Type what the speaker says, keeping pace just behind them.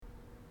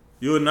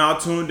You are now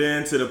tuned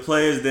in to the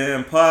Players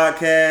Den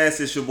podcast.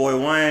 It's your boy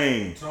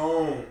Wayne.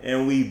 Tone.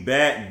 And we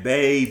back,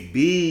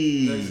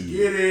 baby. Let's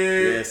get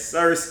it. Yes,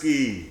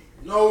 sirski.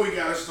 No, we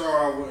gotta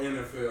start off with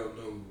NFL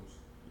news.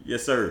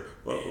 Yes, sir.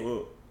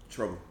 Well,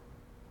 trouble.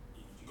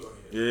 Go ahead.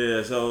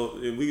 Yeah, so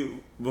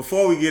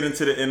before we get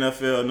into the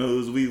NFL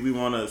news, we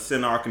want to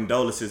send our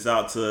condolences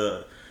out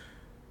to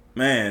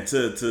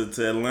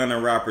Atlanta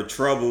rapper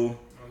Trouble.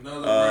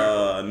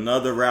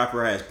 Another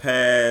rapper has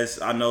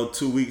passed. I know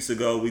 2 weeks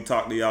ago we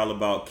talked to y'all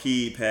about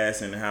Keed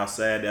passing and how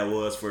sad that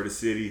was for the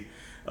city.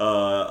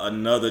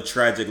 Another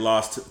tragic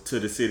loss to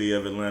the city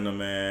of Atlanta,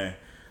 man.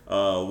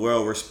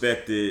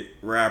 Well-respected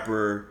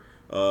rapper,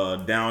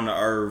 down to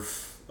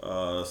earth,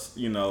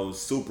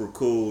 super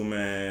cool,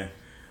 man.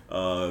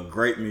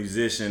 Great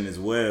musician as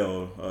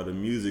well. The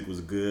music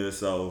was good,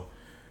 so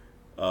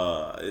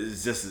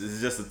it's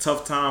just a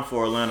tough time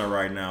for Atlanta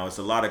right now. It's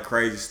a lot of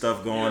crazy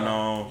stuff going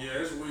on. Yeah,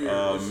 it's weird.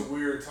 It's a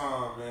weird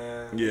time,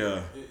 man.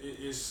 Yeah,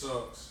 it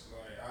sucks.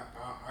 Like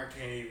I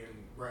can't even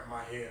wrap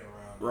my head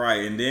around it.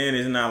 Right, and then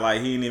it's not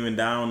like he ain't even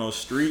down no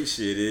street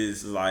shit.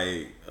 It's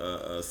like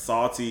a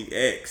salty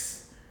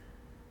ex.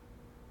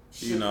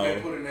 Shouldn't have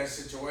been put in that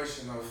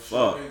situation though. Should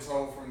have been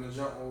told from the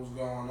jump what was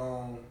going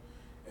on,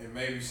 and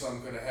maybe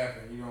something could have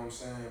happened. You know what I'm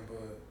saying?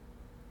 But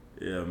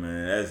yeah,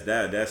 man,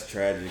 that's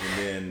tragic. And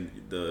then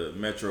the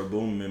Metro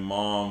Boomin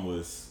mom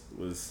was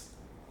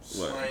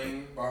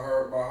slain by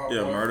her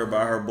boyfriend. Murdered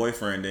by her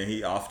boyfriend. Then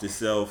he offed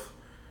himself.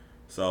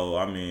 So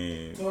I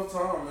mean, tough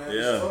time, man.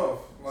 Yeah, it's tough.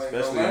 Like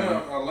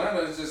Atlanta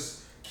is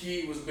just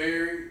Keed was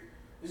buried.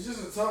 It's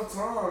just a tough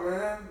time,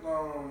 man.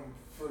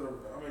 For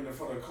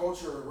the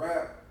culture of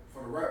rap,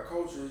 for the rap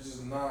culture, it's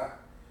just not.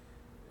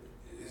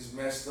 It's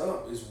messed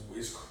up.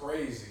 It's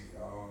crazy.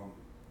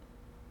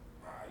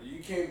 You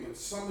can't. But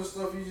some of the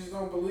stuff you just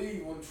don't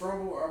believe. When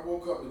I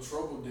woke up with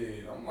Trouble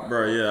dead. I'm like,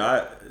 bro, yeah.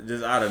 I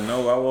just out of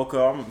nowhere, I woke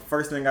up.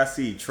 First thing I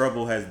see,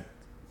 Trouble has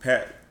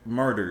Pat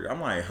murdered. I'm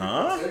like,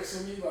 huh? People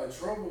texting me like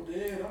Trouble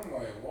dead. I'm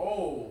like,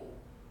 whoa.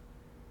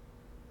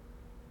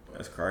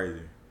 That's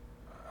crazy.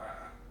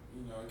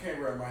 I can't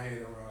wrap my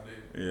head around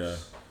it. Yeah.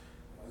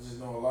 I just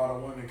know a lot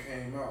of women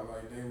came out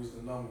like they was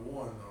the number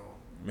one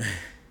though.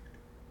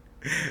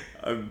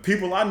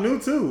 People I knew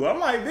too. I'm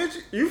like, bitch,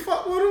 you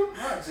fuck with him?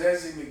 Not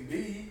Jazzy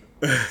McBee.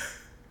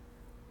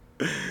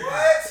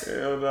 What?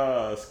 Hell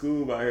nah.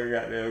 Scoob out here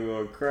got them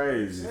going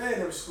crazy. Say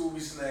them Scooby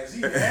snacks.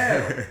 He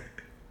had them.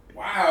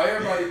 Wow,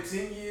 everybody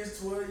 10 years,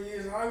 12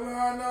 years. How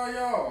I know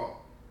y'all?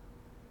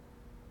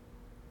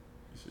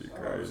 Shit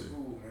crazy.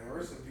 School, man.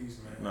 Rest in peace,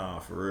 man. Nah,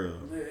 for real.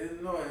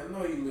 I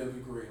know he lived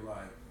a great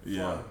life.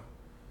 Yeah.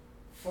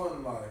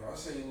 Fun life. I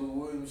seen Lou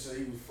Williams say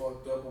he was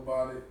fucked up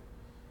about it.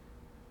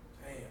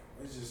 Damn,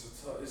 it's just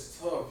it's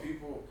tough.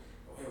 People,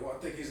 I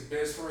think his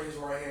best friend, his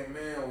right hand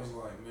man, was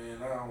like, man,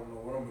 I don't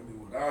know what I'm gonna do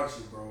without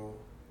you, bro.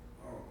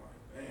 I was like,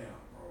 damn,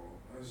 bro,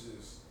 that's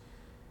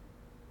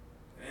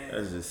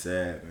just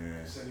sad,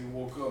 man. He said he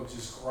woke up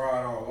just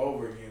cried all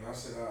over again. I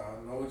said,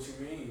 I know what you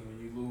mean when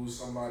you lose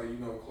somebody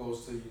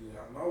close to you.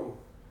 I know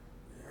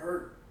it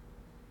hurt.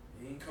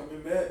 He ain't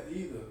coming back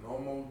either. No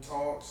more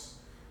talks,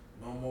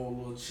 no more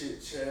little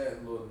chit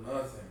chat, little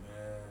nothing,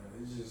 man.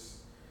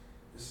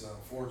 It's an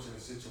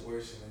unfortunate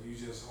situation, and you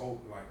just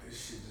hope like this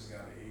shit just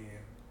gotta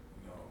end.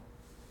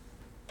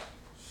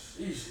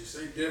 Sheesh, you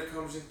say death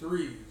comes in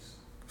threes.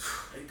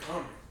 They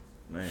coming.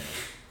 Man.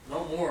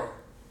 No more.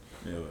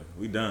 Yeah,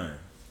 we done.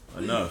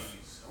 Please.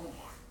 Enough. Oh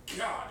my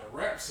God, the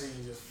rap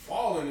scene just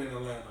falling in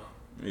Atlanta.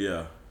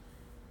 Yeah.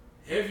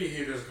 Heavy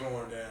hitters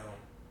going down.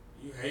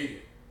 You hate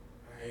it.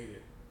 I hate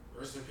it.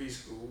 Rest in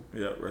peace, school.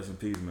 Yeah, rest in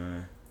peace,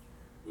 man.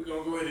 We're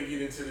gonna go ahead and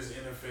get into this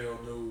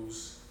NFL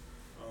news.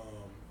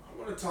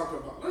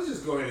 Let's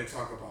just go ahead and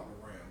talk about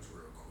the Rams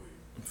real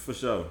quick. For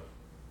sure.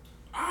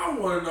 I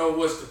want to know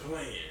what's the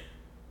plan.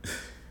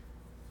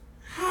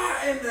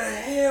 How in the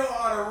hell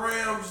are the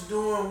Rams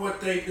doing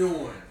what they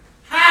doing?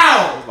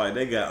 How? It's like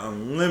they got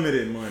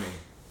unlimited money.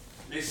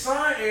 They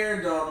signed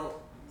Aaron Donald.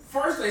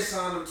 First, they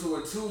signed him to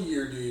a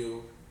 2-year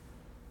deal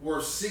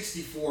worth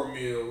 $64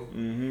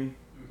 million.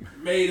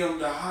 Mm-hmm. Made him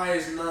the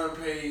highest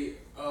non-paid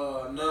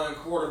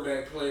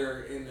non-quarterback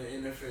player in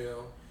the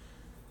NFL.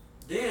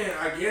 Then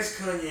I guess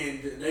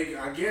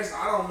Kanye,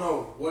 I don't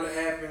know what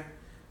happened,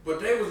 but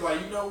they was like,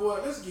 you know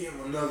what? Let's give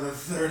him another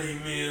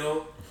 $30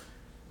 million.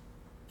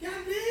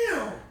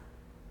 Goddamn!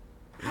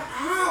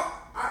 How?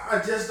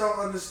 I just don't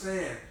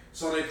understand.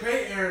 So they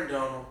pay Aaron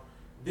Donald.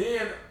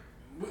 Then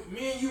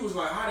me and you was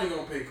like, how they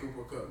gonna pay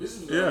Cooper Kupp? This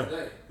was the other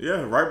day.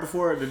 Yeah,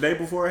 the day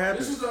before it happened.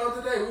 This was the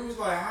other day. We was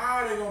like, how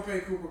are they gonna pay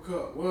Cooper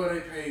Kupp? Well,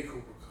 they paid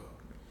Cooper Kupp,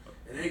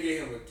 and they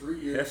gave him a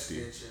 3-year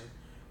extension.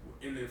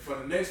 And then for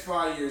the next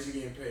 5 years, he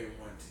getting paid $110.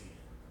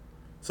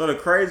 So the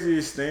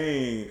craziest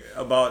thing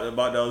about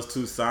those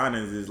two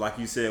signings is, like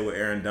you said, with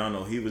Aaron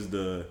Donald, he was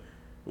the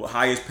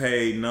highest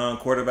paid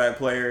non-quarterback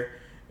player,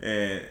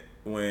 and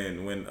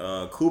when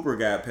Cooper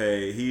got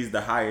paid, he's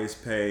the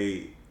highest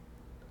paid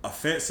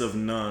offensive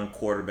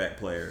non-quarterback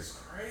player. It's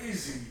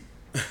crazy.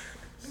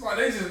 This Like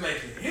they just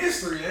making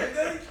history, ain't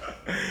they?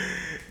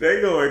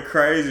 They going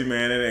crazy,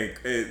 man.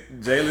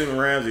 Jalen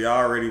Ramsey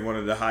already one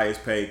of the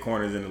highest paid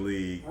corners in the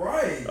league.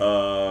 Right.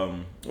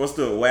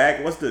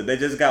 They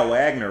just got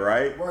Wagner,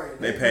 right? Right.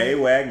 They paid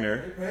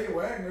Wagner. They paid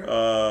Wagner.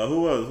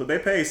 Who else? They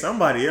paid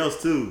somebody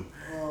else too.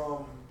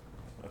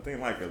 I think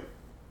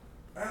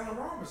Allen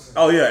Robinson.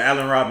 Oh yeah,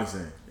 Allen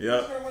Robinson.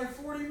 Yep. He got like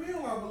 $40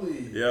 million, I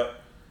believe.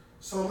 Yep.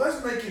 So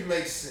let's make it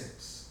make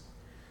sense.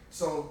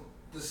 So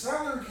the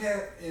salary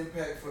cap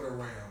impact for the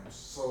Rams.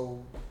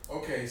 So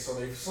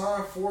they've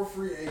signed 4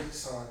 free agent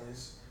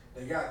signings.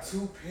 They got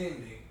 2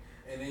 pending,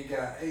 and they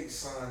got 8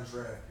 signed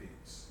draft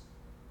picks.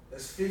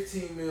 That's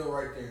 $15 million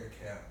right there in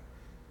cap.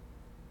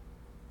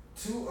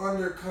 2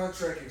 under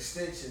contract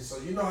extensions. So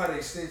you know how the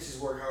extensions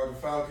work, how the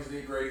Falcons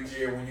did Grady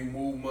Jarrett when you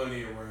move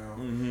money around.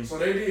 Mm-hmm. So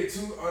they did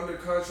 2 under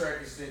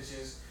contract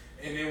extensions,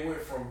 and it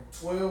went from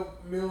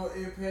 $12 million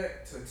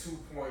impact to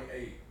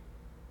 2.8.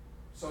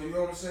 So you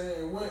know what I'm saying?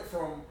 It went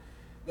from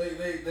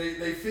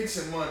they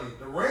fixing money.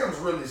 The Rams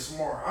really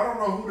smart. I don't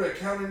know who the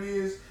accountant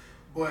is,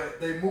 but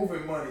they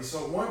moving money.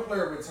 So one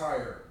player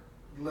retired,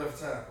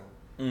 left tackle.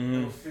 Mm-hmm.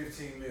 It was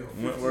 $15 million,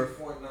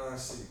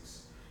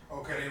 15.96.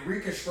 Okay, they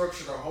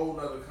reconstructed a whole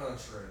nother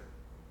contract.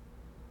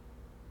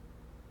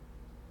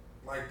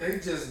 Like they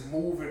just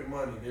moving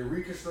money. They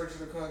reconstructed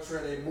the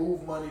contract. They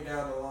move money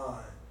down the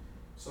line.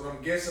 So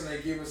I'm guessing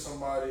they giving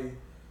somebody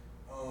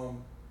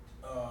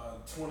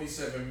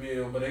 27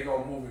 mil, but they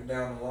gonna move it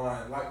down the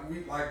line like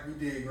we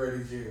did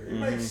Grady Jarrett. It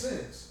makes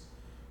sense.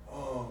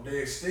 They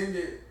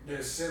extended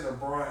their center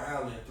Brian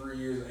Allen 3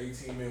 years,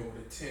 18 mil with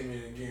a $10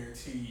 million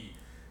guaranteed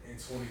in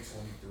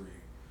 2023.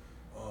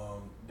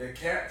 The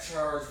cap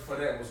charge for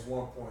that was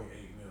 1.8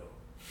 mil.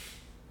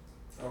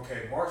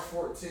 Okay, March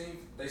 14th,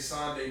 they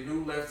signed a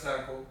new left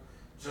tackle,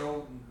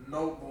 Joe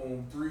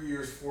Noteboom, 3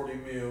 years, 40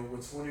 mil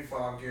with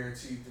 25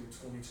 guaranteed through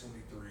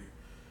 2023.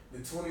 The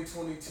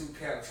 2022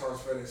 cap charge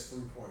for that is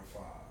 3.5.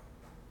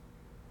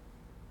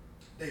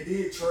 They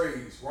did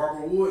trades.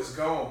 Robert Woods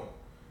gone.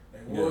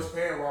 They was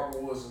paying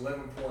Robert Woods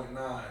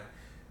 11.9.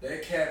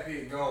 That cap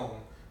hit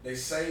gone. They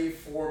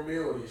saved $4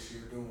 million this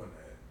year doing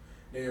that.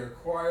 They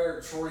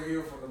acquired Troy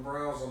Hill from the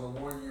Browns on a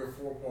 1-year,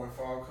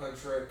 $4.5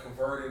 contract,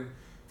 converting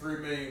 $3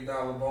 million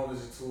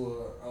bonus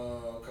into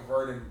a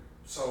converting.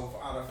 So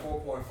out of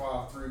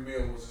 4.5, $3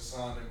 million was a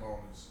signing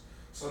bonus.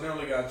 So they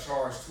only got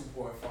charged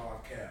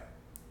 2.5 cap.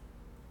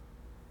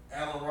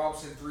 Allen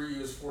Robinson, 3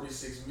 years,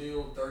 $46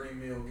 million, $30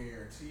 million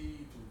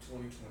guaranteed through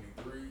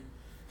 2023.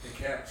 The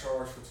cap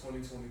charge for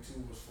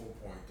 2022 was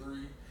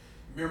 4.3.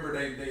 Remember,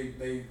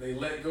 they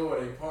let go of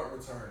their punt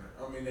returner.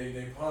 I mean,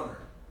 they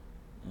punter.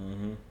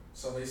 Mm-hmm.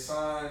 So they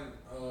signed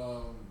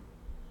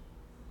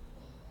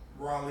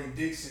Riley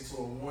Dixon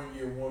to a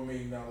 1-year, $1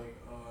 million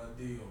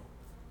deal.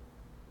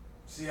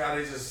 See how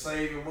they just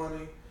saving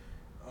money?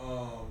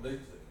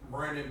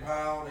 Brandon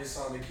Powell, they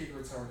signed a kick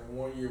returner,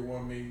 1-year,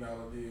 $1 million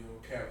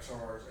deal, cap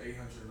charge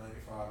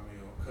 $895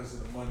 million because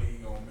of the money he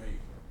gonna make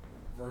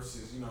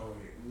versus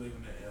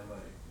living in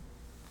LA.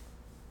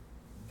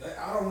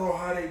 I don't know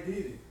how they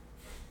did it.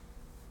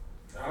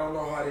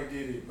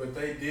 But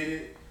they did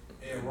it,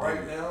 and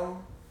right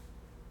now,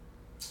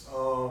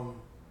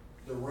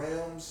 the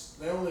Rams,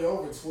 they only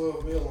over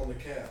 $12 million on the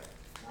cap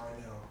right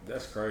now.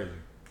 That's crazy.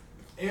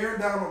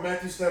 Aaron Donald,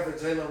 Matthew Stafford,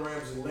 Jalen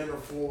Ramsey, and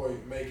Leonard Floyd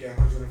making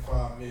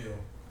 $105 million.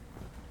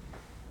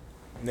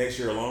 Next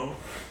year alone?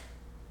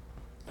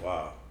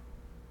 Wow.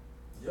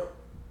 Yep.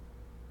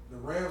 The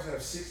Rams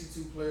have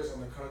 62 players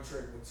on the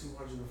contract with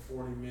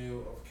 $240 million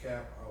of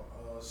cap.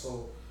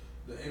 So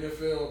the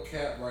NFL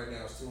cap right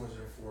now is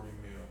 $240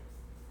 million.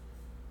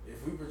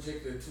 If we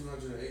project the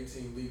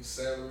 218 league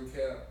salary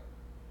cap,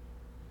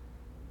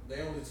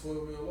 they only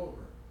 $12 million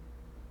over.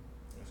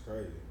 That's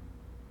crazy.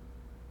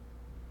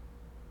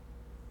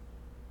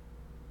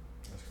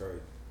 That's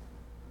crazy.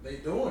 They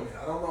doing it.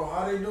 I don't know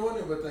how they doing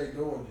it, but they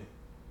doing it.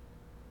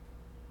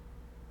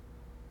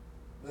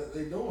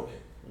 They doing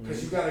it.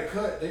 Because you got to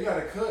cut. They got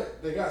to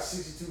cut. They got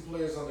 62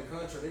 players on the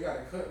contract. They got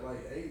to cut like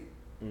 8.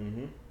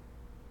 Mm-hmm.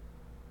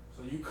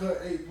 So you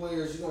cut 8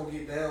 players, you're going to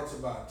get down to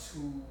about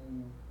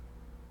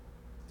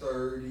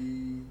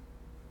 230,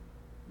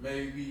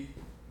 maybe.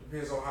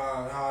 Depends on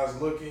how it's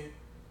looking.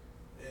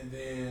 And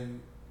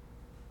then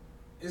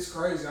it's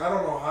crazy. I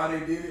don't know how they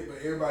did it, but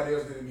everybody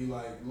else going to be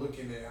like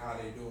looking at how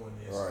they doing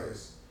this. Right.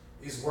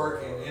 It's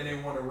working and they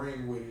want to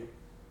ring with it.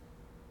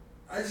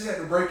 I just had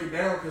to break it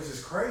down because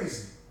it's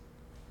crazy.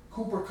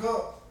 Cooper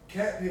Kupp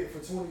cap hit for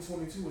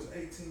 2022 was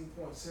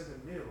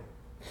 $18.7 million.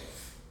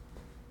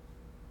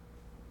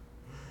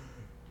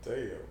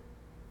 Damn.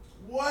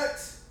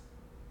 What?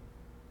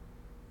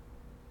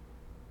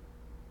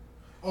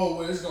 Oh,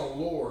 well, it's gonna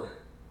lower it.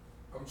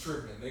 I'm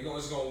tripping.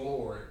 It's gonna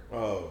lower it.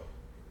 Oh.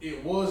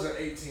 It was an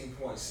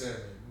 18.7,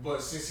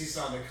 but since he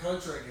signed a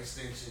contract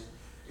extension,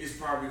 it's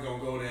probably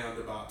gonna go down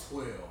to about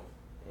 12.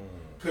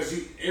 Because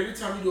every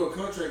time you do a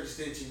contract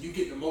extension, you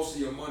get the most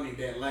of your money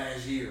that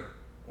last year.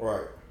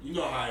 Right. You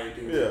know how they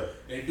do it. Yeah.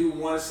 They do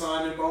one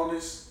signing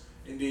bonus,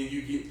 and then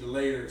you get the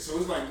later. So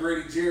it's like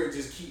Grady Jarrett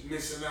just keep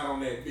missing out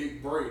on that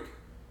big break.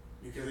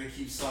 because they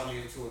keep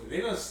signing into it.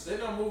 They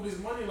done moved this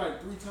money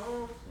like 3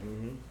 times.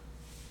 Mm-hmm.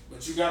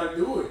 But you gotta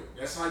do it.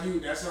 That's how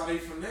they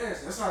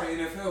finesse. That's how the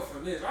NFL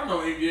finesse. I know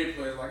NBA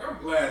players like, I'm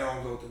glad I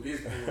don't go through this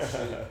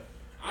bullshit.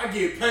 I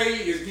get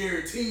paid, it's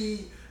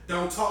guaranteed.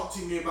 Don't talk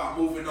to me about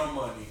moving no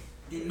money.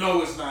 You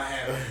know it's not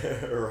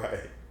happening.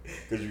 Right.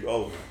 Because you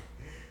owe me.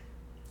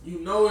 You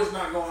know it's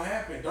not gonna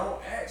happen.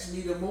 Don't ask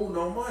me to move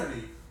no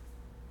money.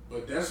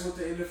 But that's what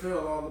the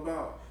NFL all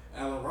about.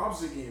 Allen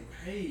Robinson getting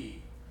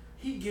paid.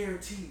 He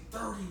guaranteed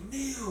 $30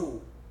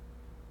 million.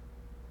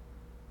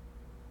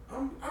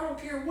 I don't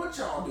care what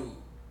y'all do.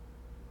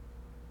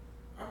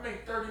 I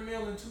make $30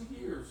 million in 2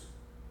 years.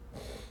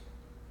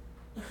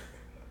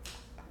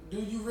 Do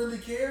you really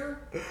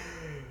care?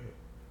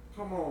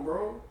 Come on,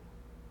 bro.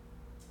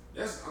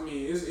 It's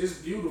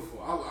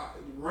beautiful.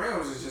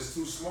 Rams is just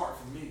too smart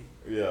for me.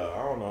 Yeah,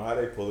 I don't know how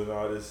they pulling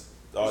all these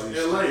LA.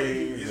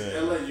 things. It's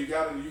LA. You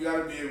gotta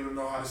be able to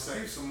know how to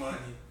save some money.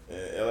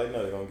 And LA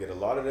know they're gonna get a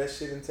lot of that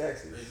shit in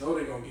taxes. They know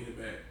they're gonna get it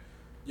back.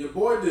 Your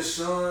boy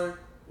Deshaun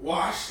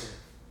Watson.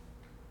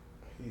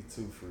 He's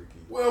too freaky.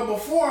 Well,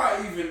 before I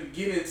even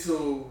get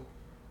into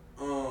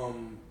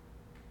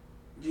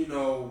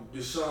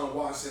Deshaun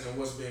Watson and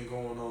what's been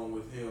going on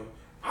with him,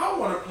 I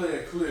want to play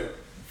a clip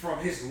from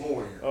his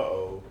lawyer.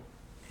 Uh-oh.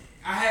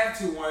 I have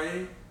to,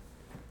 Wayne.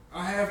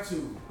 I have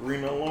to.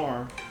 Ring the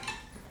alarm.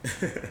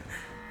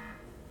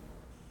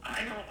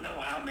 I don't know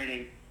how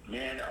many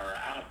men are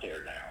out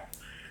there now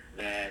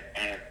that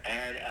have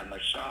had a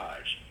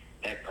massage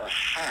that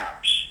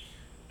perhaps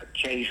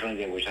occasionally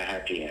there was a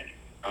happy ending.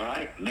 All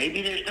right?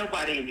 Maybe there's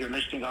nobody in your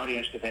listening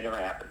audience that ever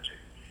happened to.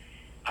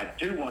 I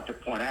do want to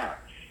point out,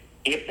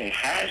 if it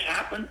has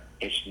happened,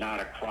 it's not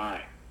a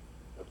crime.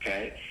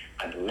 Okay?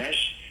 Unless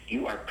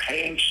you are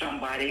paying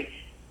somebody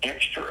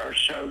extra or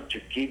so to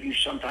give you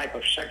some type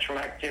of sexual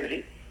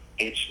activity,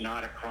 it's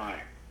not a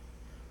crime.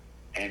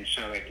 And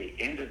so at the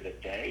end of the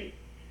day,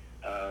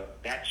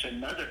 that's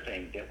another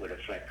thing that would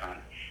affect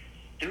on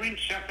doing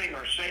something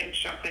or saying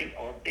something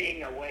or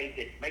being a way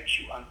that makes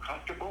you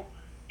uncomfortable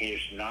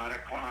is not a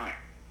crime.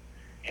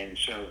 And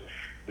so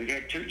we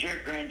got 2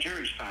 grand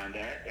juries find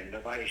that, and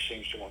nobody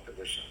seems to want to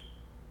listen.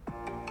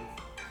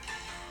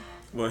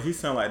 Well, he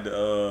sound like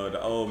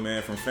the old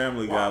man from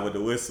Family Guy with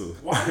the whistle.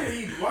 Why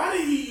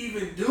did he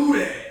even do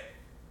that?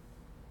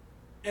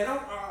 And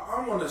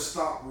I want to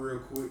stop real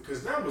quick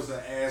because that was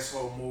an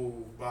asshole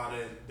move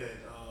by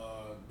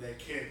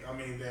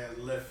that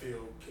left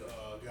field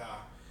guy.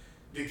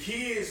 The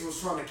kids was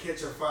trying to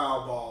catch a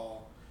foul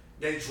ball.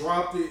 They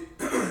dropped it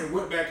and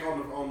went back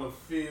on the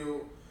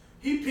field.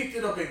 He picked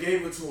it up and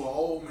gave it to an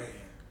old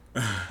man.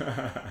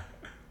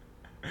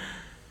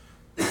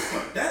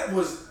 That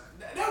was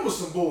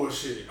some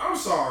bullshit. I'm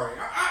sorry.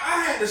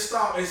 I had to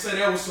stop and say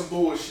that was some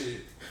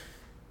bullshit.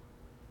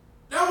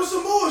 That was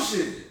some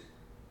bullshit.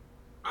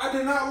 I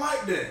did not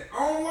like that. I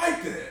don't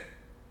like that.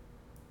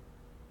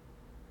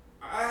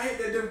 I hate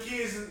that them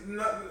kids.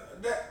 I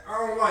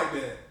don't like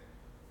that.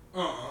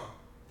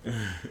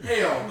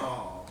 Hell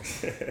no.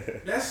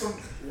 That's some.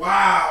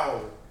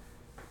 Wow.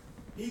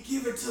 He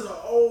give it to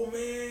the old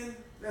man.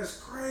 That's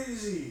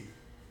crazy.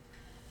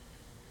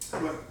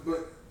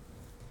 But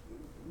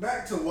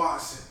back to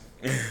Watson.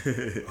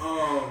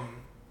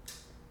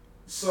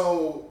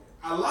 So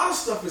a lot of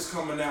stuff is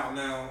coming out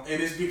now,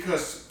 and it's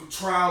because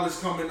trial is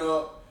coming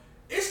up.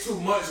 It's too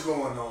much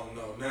going on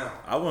though now.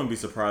 I wouldn't be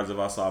surprised if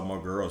I saw more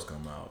girls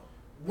come out.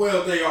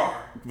 Well, they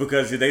are.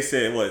 Because they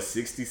said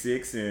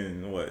 66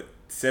 in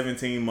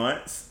 17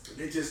 months.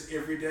 They just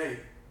every day.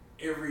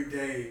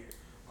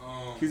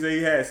 He said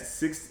he had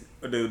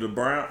the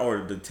Brown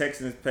or the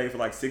Texans paid for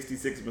like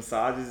 66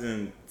 massages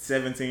in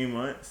 17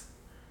 months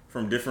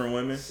from different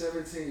women.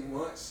 17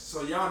 months.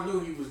 So y'all knew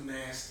he was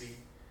nasty.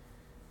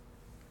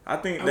 I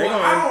think I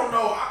don't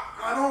know.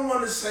 I don't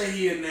want to say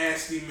he a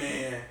nasty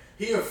man.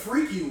 He a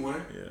freaky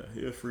one. Yeah,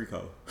 he a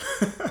freako.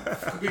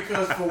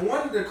 Because for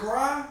one to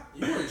cry,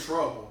 you in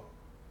trouble.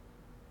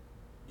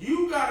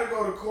 You got to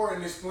go to court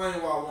and explain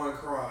why one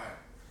cried.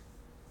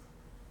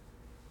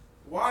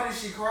 Why did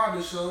she cry,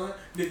 Deshaun?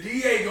 The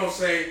DA gonna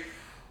say,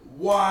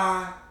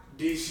 why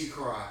did she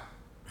cry?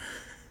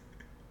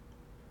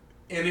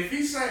 And if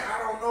he say, I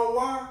don't know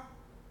why,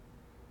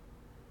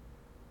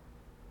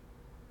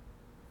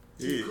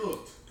 he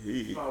cooked.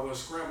 You might well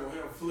scramble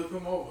him, flip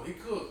him over. He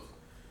cooked.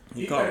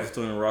 He caught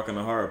between a rock and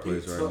a hard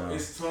place right now.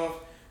 It's tough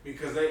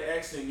because they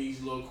asked him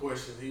these little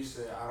questions. He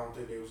said, I don't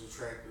think they was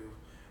attractive.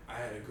 I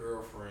had a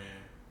girlfriend.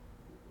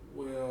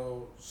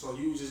 Well, so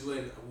you just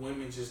letting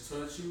women just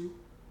touch you?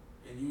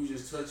 And you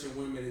just touching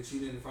women that you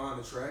didn't find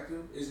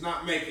attractive? It's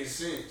not making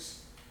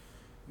sense.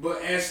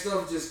 But as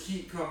stuff just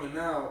keep coming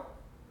out,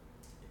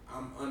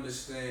 I'm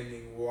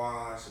understanding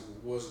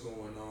what's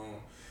going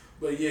on.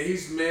 But yeah,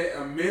 he's met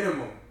a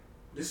minimum.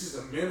 This is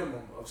a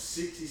minimum of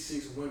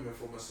 66 women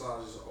for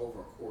massages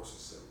over a course of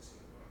 17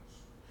 months.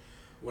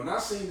 When I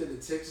seen that the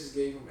Texas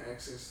gave him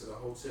access to the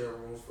hotel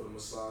rooms for the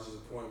massages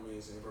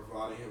appointments and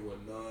providing him with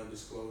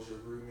non-disclosure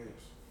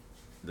agreements.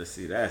 Let's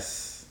see,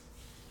 that's...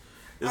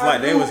 It's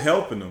like they was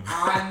helping them.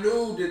 I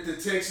knew that the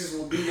Texans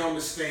would be on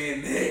the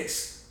stand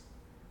next.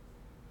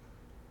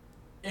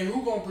 And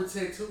who gonna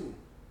protect who?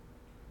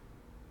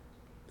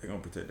 They gonna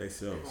protect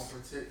themselves. They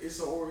gonna protect. It's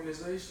an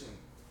organization.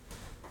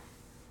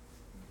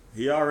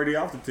 He already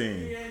off the He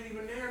team. ain't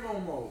even there no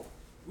more.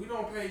 We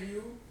don't pay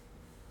you.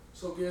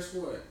 So guess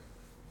what?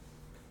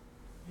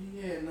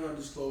 He had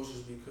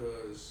non-disclosures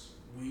because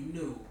we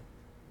knew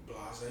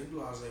blase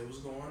was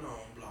going on.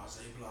 Blase.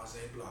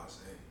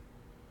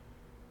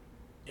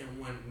 And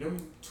when them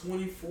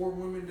 24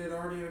 women that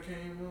already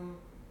came on,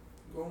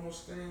 go on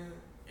stand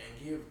and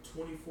give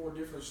 24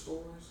 different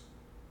stories.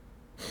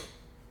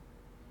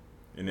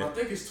 And I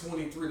think it's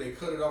 23. They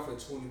cut it off at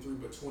 23,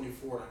 but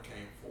 24 done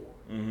came forward.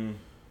 Mm-hmm.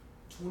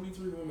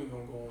 23 women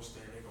gonna go on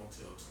stand. They gonna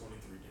tell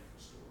 23 different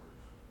stories.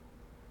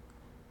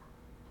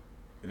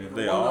 And if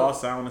they all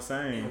sound the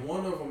same. And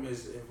one of them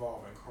is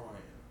involving crying.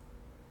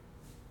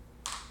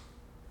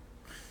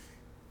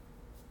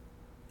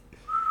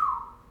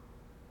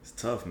 It's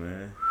tough,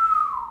 man.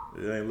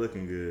 It ain't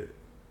looking good.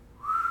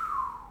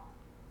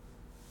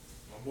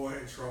 My boy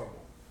in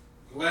trouble.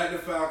 Glad the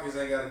Falcons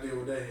ain't got to deal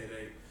with that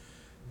headache.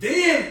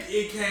 Then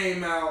it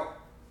came out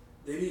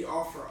that he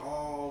offered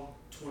all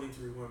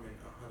 23 women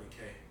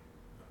 $100K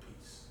a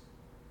piece.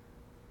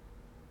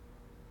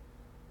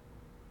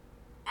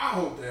 I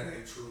hope that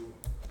ain't true.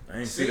 I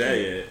ain't see that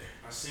yet.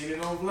 I seen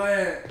it on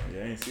Vlad. Yeah,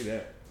 I ain't see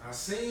that. I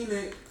seen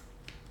it.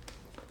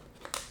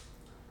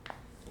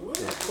 Where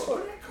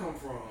that come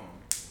from?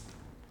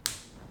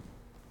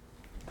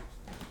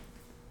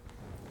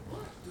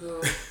 What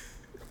the?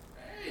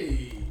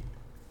 Hey.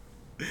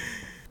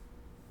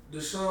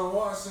 Deshaun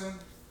Watson,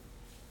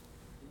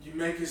 you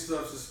making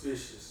stuff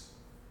suspicious.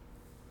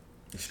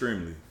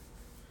 Extremely.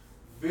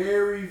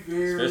 Very,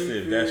 Especially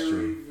if that's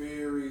true.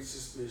 very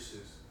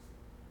suspicious.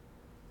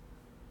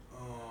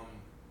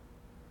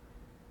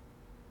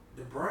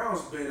 The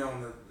Browns been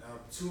on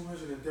a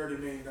 $230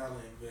 million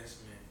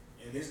investment,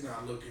 and it's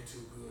not looking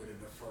too good in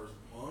the first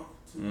month,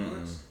 2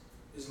 months.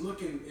 It's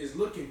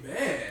looking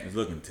bad. It's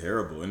looking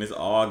terrible, and it's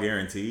all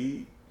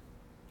guaranteed.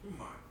 Oh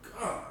my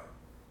God!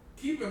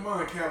 Keep in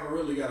mind,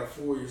 Cavalry got a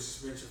 4-year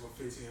suspension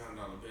for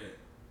 $1,500 bet.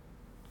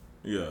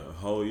 Yeah, a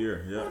whole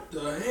year. Yeah. What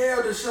the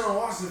hell did Deshaun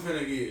Watson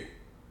finna get?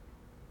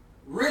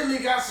 Ridley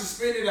got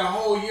suspended a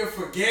whole year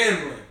for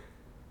gambling.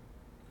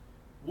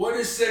 What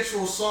is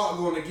sexual assault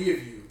going to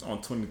give you?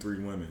 On 23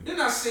 women. Then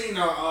I seen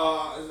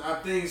a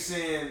thing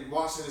saying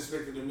Watson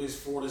expected to miss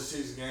 4 to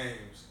 6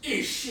 games.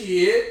 It's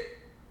shit.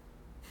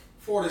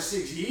 4 to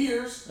 6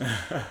 years.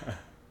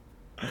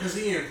 Because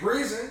he in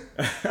prison.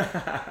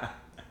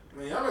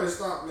 Man, y'all better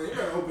stop, man. You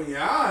better open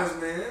your eyes,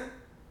 man.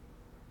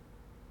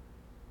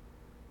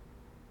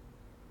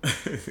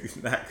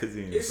 Not because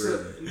he in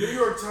prison. New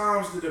York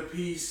Times did a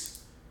piece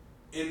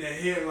in the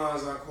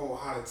headlines, I quote,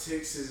 how the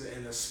Texans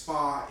and the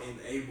spa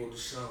enabled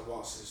Deshaun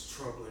Watson's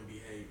troubling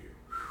behavior.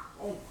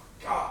 Oh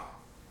my God.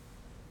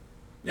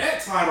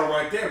 That title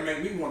right there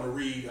made me want to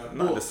read a book.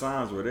 No, the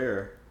signs were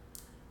there.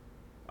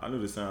 I knew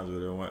the signs were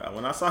there.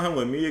 When I saw him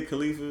with Mia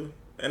Khalifa,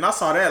 and I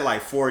saw that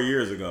like 4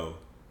 years ago,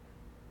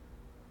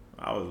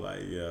 I was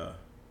like, yeah.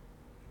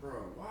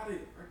 Bro, I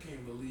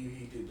can't believe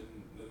he did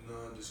the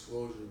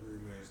non-disclosure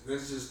agreements.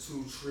 That's just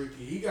too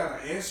tricky. He got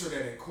to answer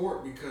that in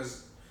court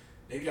because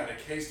they got a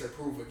case to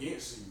prove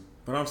against you.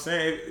 But I'm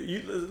saying,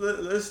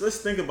 let's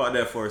think about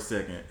that for a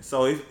second.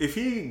 So if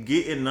he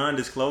getting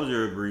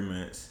non-disclosure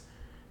agreements,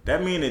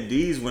 that means that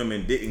these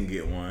women didn't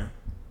get one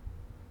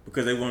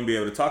because they wouldn't be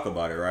able to talk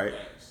about it, right?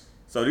 Yes.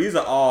 So these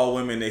are all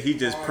women that he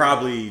just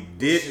probably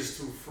did. Was just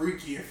too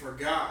freaky and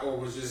forgot, or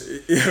was just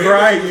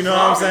right. You know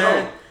what I'm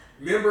saying? No,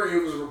 remember,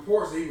 it was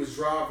reports that he was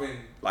driving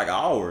like an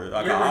hour.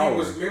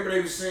 Remember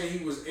they were saying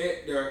he was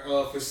at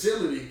the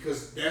facility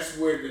because that's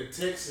where the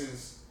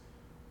Texans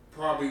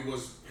probably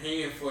was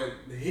paying for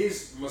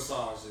his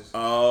massages.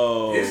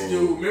 Oh. This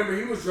dude, remember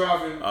he was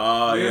driving.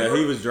 Oh, yeah,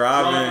 he was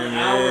driving an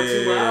hour,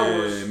 2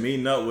 hours.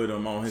 Meeting up with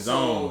him on his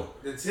own.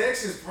 The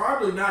Texans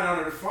probably not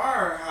under the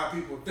fire how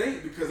people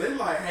think because they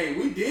like, hey,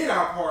 we did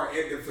our part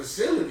at the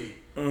facility.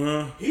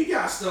 He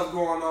got stuff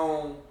going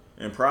on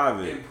in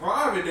private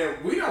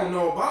that we don't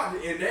know about,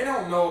 and they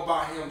don't know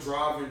about him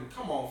driving,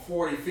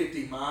 40,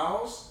 50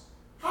 miles.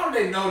 How do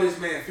they know this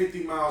man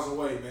 50 miles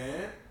away,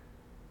 man?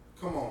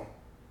 Come on.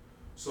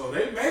 So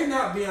they may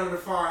not be under the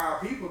fire how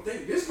people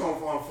think. This gonna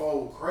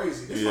unfold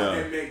crazy. This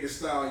like that Meg Thee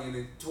Stallion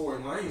and Tory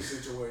Lanez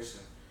situation.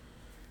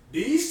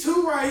 These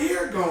two right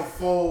here gonna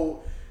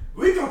fold.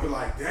 We gonna be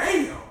like,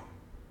 damn.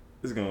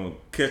 It's gonna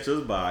catch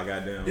us by a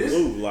goddamn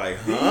loop. Like,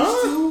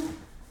 huh?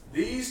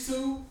 These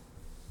two.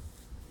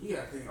 You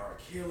gotta think R.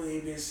 Kelly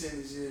ain't been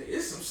sentenced yet.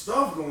 It's some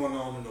stuff going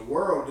on in the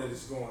world that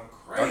is going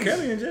crazy. R.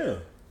 Kelly in jail.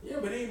 Yeah,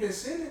 but he ain't been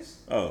sentenced.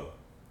 Oh.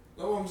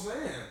 Know what I'm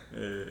saying?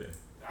 Yeah.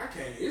 I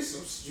can't. It's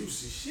some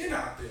juicy shit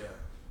out there.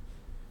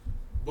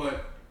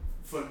 But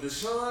for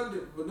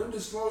Deshaun, with them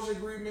disclosure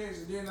agreements,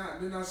 and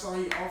then I saw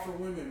he offered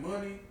women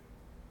money.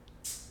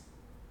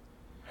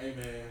 Hey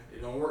man,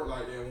 it don't work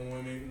like that when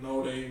women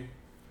know they.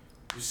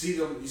 You see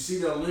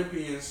the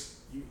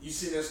Olympians You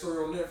see that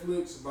story on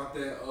Netflix about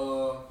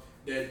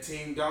that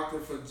team doctor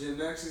for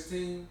gymnastics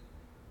team?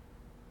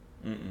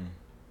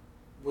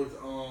 With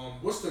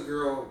what's the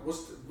girl?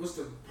 What's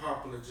the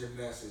popular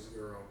gymnastics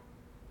girl?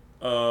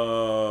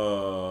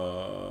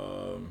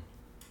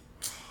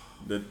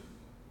 The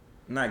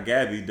not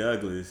Gabby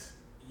Douglas.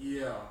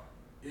 Yeah,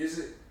 is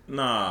it?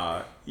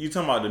 Nah, you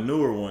talking about the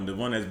newer one, the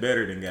one that's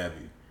better than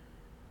Gabby.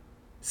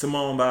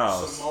 Simone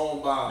Biles.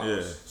 Simone Biles.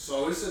 Yeah.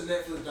 So it's a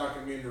Netflix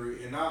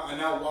documentary, and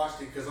I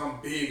watched it because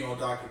I'm big on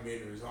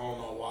documentaries. I don't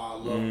know why I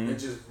love them. They're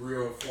just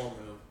real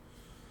informative.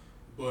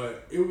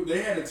 But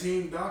they had a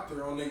team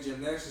doctor on their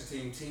gymnastics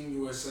team, Team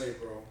USA,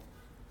 bro,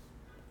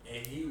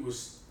 and he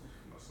was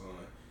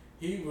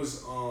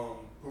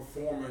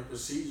performing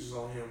procedures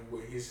on him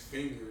with his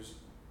fingers,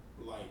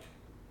 like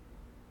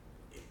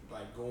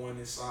going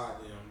inside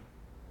them,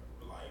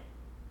 like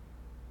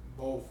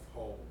both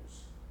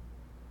holes.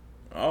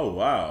 Oh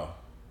wow!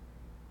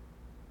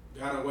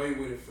 Got away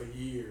with it for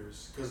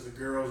years because the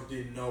girls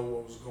didn't know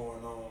what was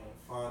going on.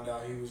 Found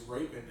out he was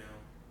raping them.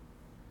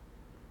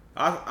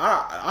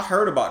 I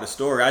heard about the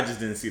story. I just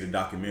didn't see the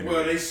documentary.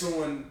 Well, they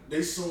suing.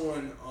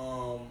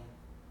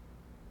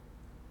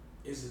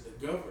 Is it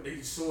the government?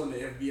 They suing the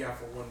FBI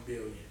for $1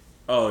 billion.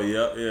 Oh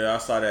yeah. I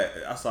saw that.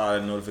 I saw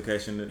that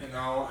notification. And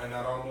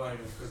I don't blame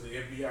them because the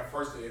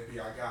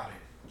FBI got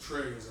it,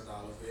 trillions of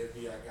dollars. The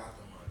FBI got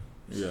the money.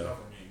 It's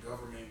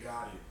government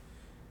got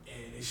it,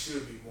 and it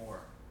should be more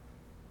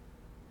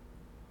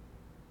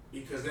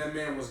because that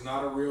man was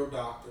not a real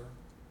doctor.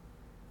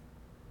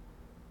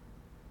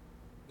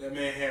 That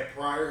man had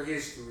prior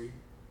history.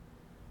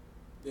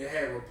 They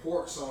had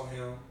reports on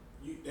him.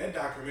 That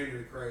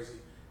documentary crazy.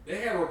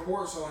 They had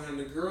reports on him.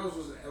 The girls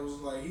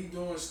was like, he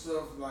doing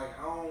stuff like,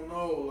 I don't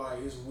know, like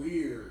it's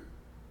weird.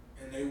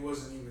 And they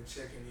wasn't even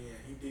checking in.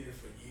 He did it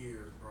for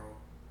years, bro.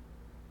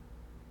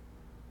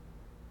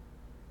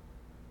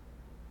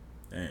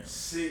 Damn.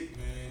 Sick,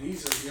 man.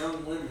 These are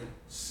young women.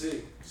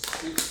 Sick.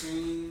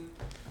 16.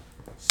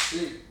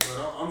 Sick.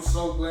 But I'm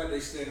so glad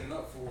they standing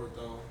up for it,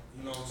 though.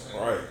 You know what I'm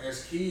saying? Right.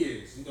 As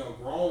kids,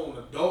 grown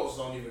adults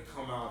don't even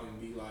come out and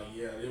be like,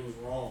 yeah, it was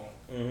wrong.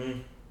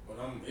 But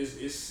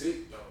it's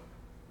sick, though.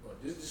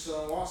 But this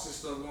Deshaun Watson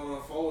stuff gonna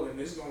unfold and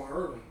it's gonna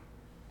hurt him.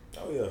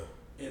 Oh yeah.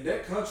 And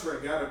that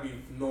contract gotta be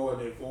null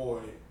and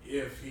void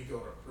if he go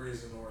to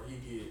prison or he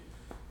get,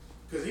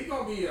 cause he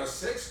gonna be a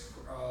sex.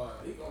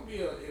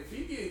 If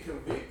he get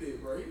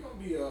convicted, bro, he gonna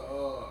be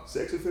a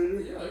sex offender.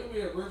 Yeah, he gonna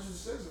be a registered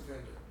sex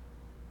offender.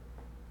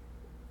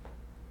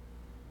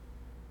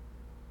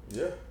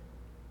 Yeah.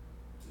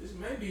 This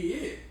may be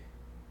it.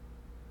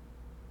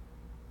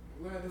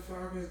 I'm glad the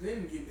Falcons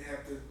didn't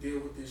have to deal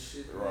with this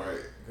shit. Right.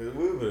 Because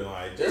we've been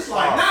like, just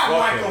like not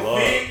Michael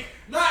Vick,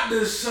 not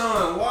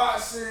Deshaun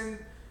Watson.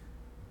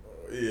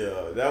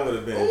 Yeah, that would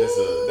have been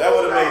that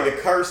would have made the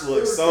curse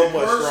look so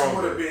much stronger. The curse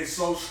would have been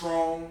so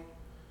strong.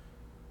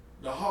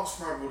 The Hawks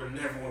probably would have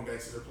never went back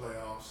to the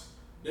playoffs.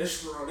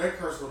 That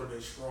curse would have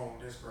been strong.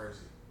 That's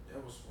crazy.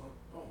 That was one.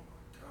 Oh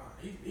my God.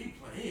 He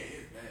playing. He in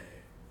his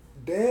bag.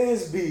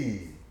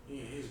 Dansby. He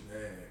in his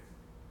bag.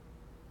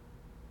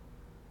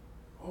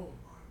 Oh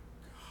my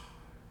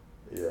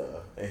God.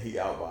 Yeah, and he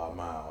out by a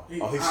mile.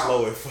 He's out.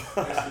 Slow as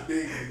fuck. That's the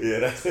big one. Yeah,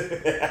 that's it.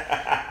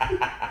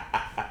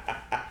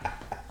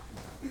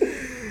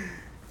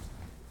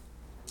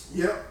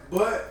 Yep,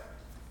 but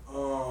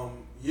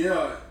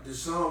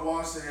Deshaun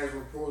Watson has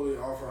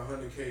reportedly offered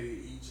 $100K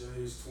to each of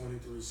his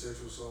 23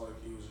 sexual assault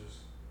accusers.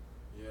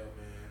 Yeah,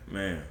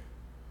 man.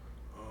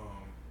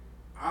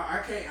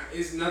 I can't.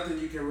 It's nothing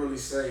you can really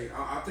say.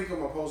 I think I'm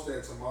gonna post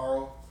that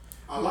tomorrow.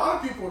 A lot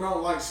of people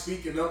don't like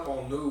speaking up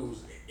on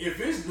news. If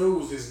it's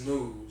news, it's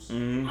news.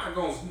 I'm not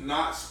gonna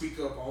not speak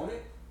up on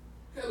it.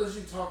 Hell is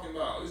you talking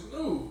about? It's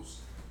news.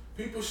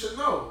 People should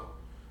know.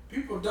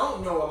 People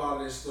don't know a lot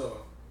of this stuff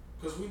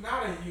because we're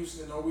not in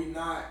Houston or we're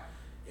not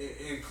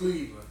in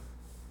Cleveland.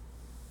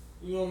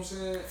 You know what I'm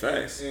saying?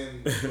 Facts.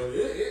 But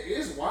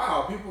it's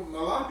wild. A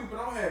lot of people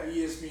don't have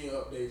ESPN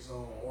updates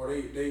on, or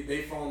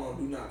they phone on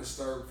Do Not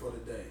Disturb for the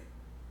day.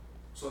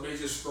 So they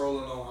just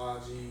scrolling on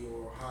IG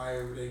or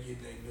however they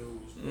get their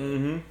news.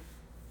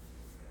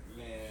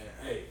 Man,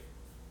 hey,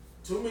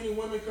 too many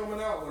women coming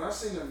out. When I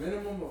seen a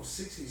minimum of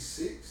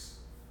 66.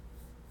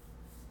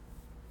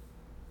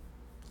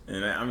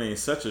 And I mean,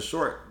 such a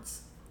short,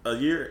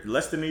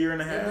 less than a year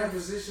and a half. In that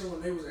position,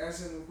 when they was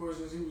asking him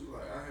questions, he was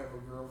like, I have a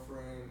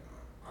girlfriend.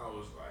 I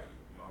was like,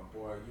 my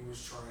boy, you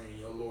was trained.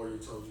 Your lawyer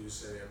told you to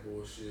say that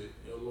bullshit.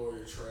 Your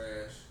lawyer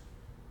trash.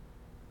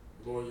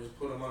 Lawyers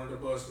put him under the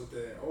bus with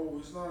that. Oh,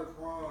 it's not a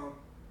crime.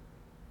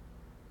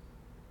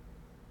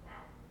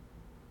 Wow.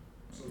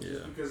 So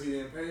just because he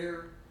didn't pay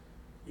her,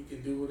 he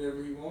can do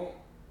whatever he want.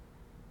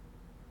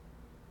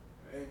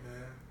 Hey,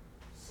 man.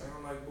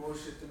 Sound like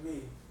bullshit to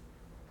me.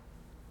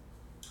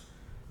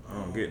 I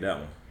don't get that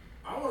one.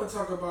 I want to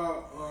talk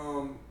about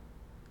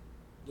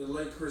the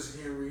late Chris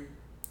Henry,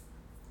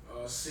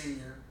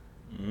 Sr.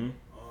 And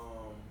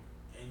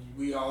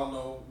we all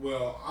know.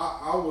 Well,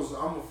 I'm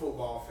a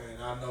football fan.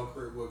 I know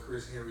what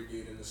Chris Henry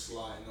did in the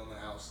sliding on the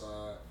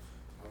outside.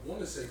 I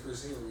want to say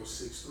Chris Henry was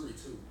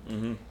 6'3" too.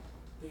 Mm-hmm. I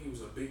think he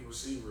was a big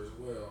receiver as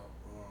well.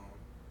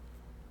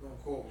 Don't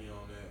quote me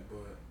on that,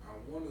 but I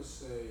want to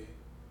say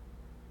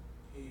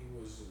he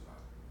was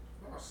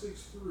about 6'3".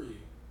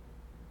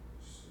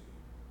 Let's see.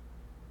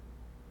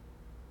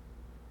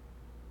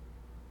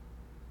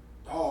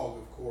 Dog,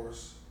 of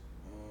course.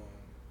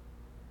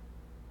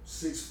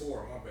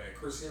 6'4". My bad.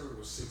 Chris Henry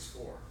was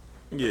 6'4".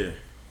 Yeah.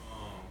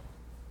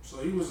 So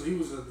he was a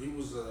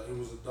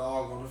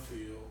dog on the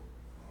field,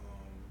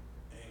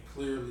 and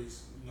clearly,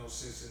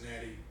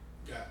 Cincinnati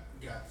got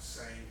the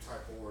same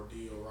type of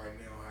ordeal right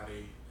now. How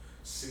they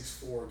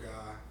 6'4"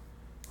 guy,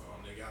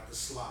 they got the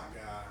slot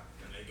guy,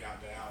 and they got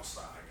the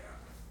outside guy.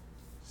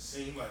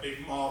 Seemed like they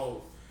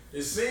modeled.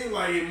 It seemed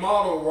like it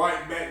modeled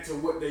right back to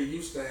what they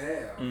used to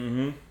have.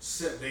 Mm-hmm.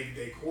 Except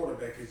they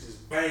quarterback is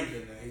just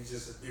banging now. He's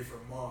just a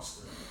different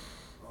monster.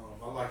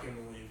 I like him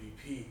to win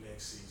MVP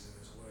next season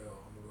as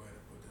well. I'm gonna go ahead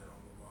and put that on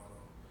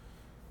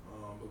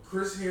Lovato. But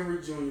Chris Henry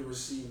Jr.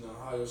 received an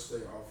Ohio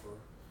State offer.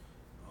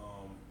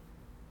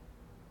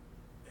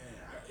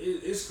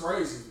 It's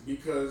crazy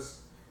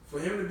because for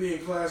him to be in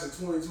class of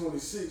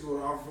 2026 with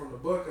an offer from the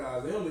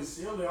Buckeyes,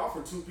 they only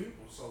offered 2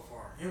 people so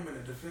far. Him and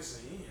a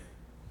defensive end.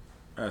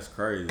 That's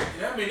crazy.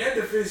 And I mean, that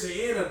defensive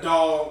end a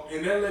dog,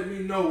 and that let me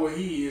know what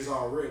he is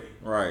already.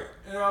 Right.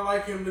 And I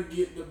like him to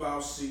get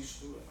about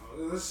 6.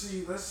 Let's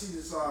see the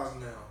size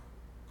now,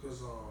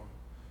 cause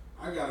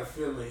I got a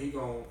feeling he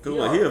gonna.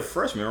 Cause he a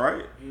freshman,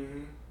 right?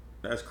 Mm-hmm.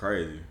 That's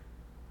crazy.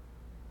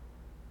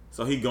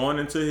 So he going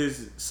into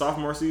his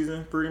sophomore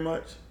season, pretty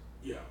much.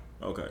 Yeah.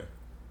 Okay.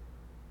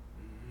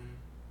 Mm-hmm.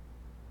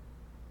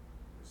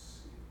 Let's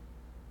see.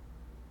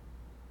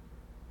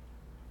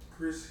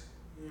 Chris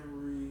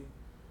Henry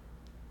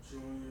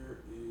Jr.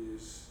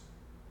 is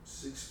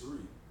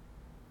 6'3".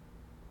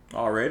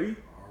 Already?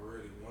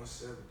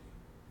 170.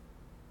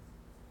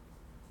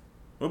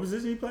 What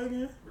position he play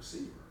again?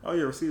 Receiver. Oh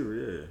yeah, receiver.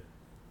 Yeah.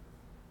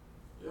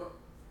 Yep.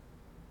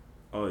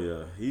 Oh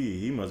yeah,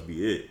 he must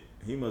be it.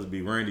 He must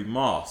be Randy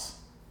Moss.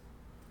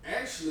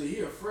 Actually,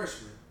 he a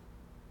freshman.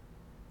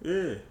 Yeah.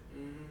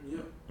 Mm-hmm.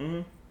 Yep.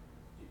 Mm-hmm.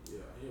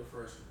 Yeah, he a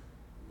freshman.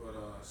 But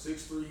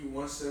 6'3",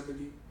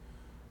 170.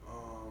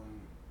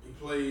 He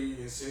played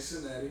in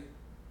Cincinnati.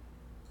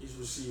 He's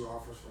received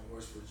offers from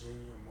West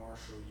Virginia,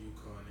 Marshall,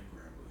 UConn, and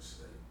Grambling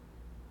State.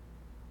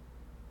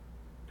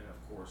 And of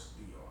course,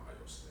 the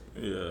Ohio State.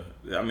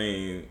 Yeah. I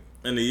mean,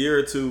 in a year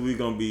or two, we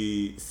gonna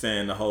be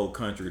saying the whole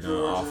country done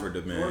offered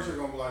the man. Georgia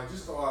gonna be like,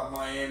 just throw out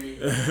Miami.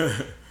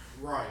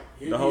 Right.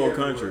 The whole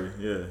country,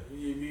 yeah.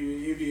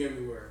 He'd be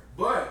everywhere.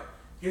 But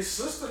his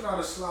sister not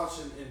a slouch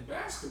in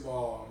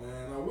basketball,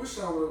 man. I wish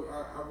I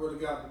would have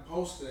got to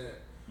post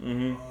that.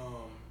 Mm-hmm.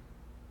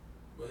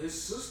 But his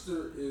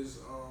sister is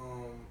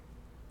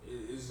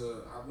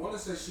I want to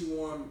say she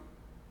won,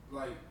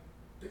 like, I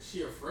think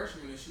she a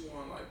freshman and she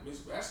won like Miss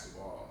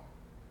Basketball.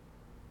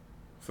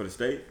 For the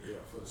state?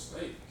 Yeah, for the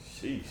state.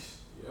 Sheesh.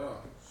 Yeah.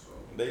 So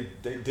They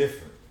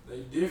different. they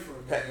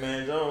different.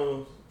 Pac-Man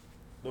Jones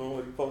doing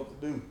what he supposed to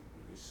do. Let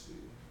me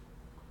see.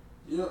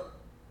 Yep.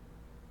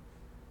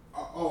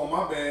 Oh,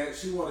 my bad.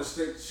 She was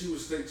state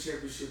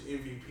championship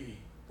MVP.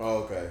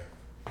 Oh, okay.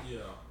 Yeah.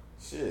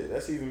 Shit,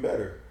 that's even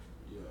better.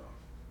 Yeah.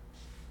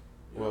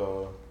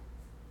 Well,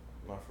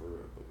 not for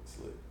real, but it's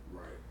lit.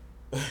 Right.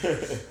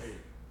 Hey,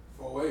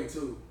 4A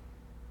too.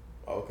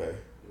 Okay.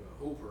 Yeah,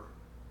 Hooper.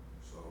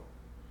 So,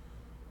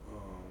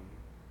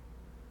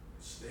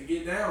 they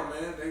get down,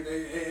 man.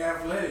 They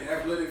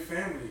athletic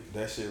family.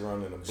 That shit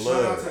run in the Shout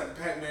blood. out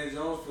to Pac-Man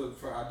Jones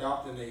for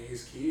adopting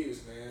his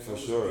kids, man. For that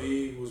was sure.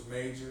 big, was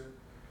major.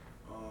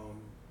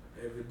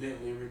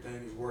 Evidently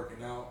everything is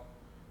working out.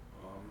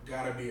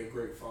 Gotta be a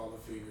great father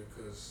figure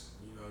because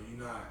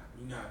you're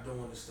not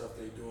doing the stuff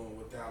they doing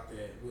without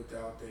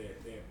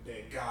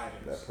that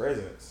guidance. That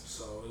presence.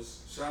 So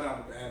it's shout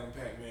out to Adam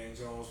Pac-Man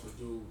Jones for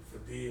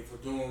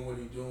doing what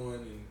he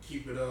doing and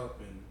keep it up,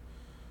 and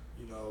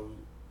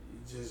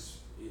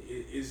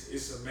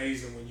it's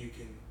amazing when you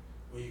can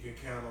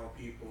count on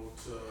people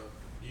to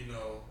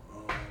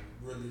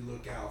really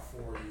look out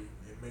for you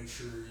and make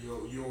sure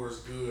yours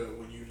good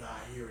when you're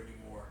not here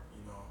anymore.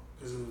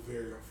 Because it was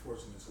very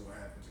unfortunate to what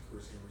happened to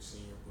Chris Henry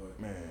Sr. But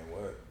Man,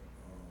 what?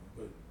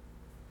 but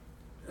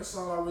that's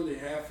all I really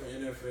have for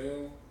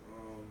NFL.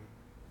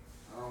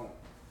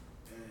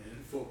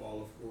 And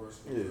football, of course,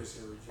 with Chris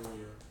Henry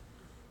Jr.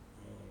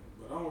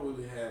 But I don't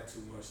really have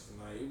too much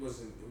tonight. It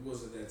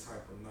wasn't that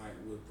type of night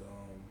with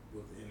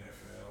the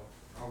NFL.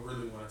 I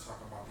really want to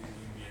talk about these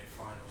NBA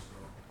finals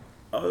though.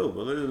 Oh,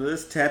 well,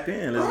 let's tap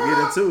in. Let's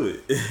get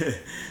into it.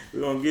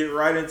 We're going to get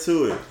right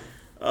into it.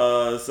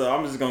 So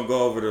I'm just going to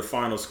go over the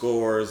final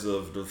scores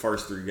of the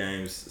first 3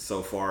 games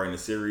so far in the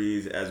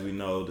series. As we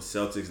know, the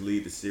Celtics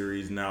lead the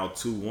series now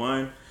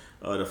 2-1.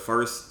 The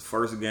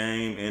first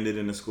game ended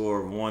in a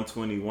score of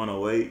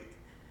 120-108.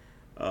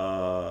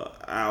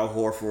 Al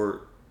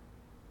Horford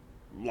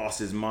lost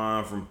his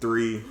mind from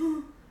 3.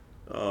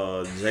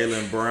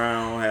 Jaylen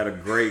Brown had a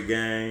great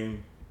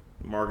game.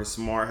 Marcus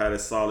Smart had a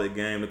solid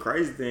game. The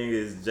crazy thing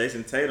is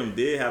Jason Tatum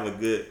did have a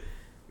good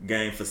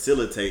game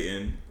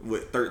facilitating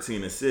with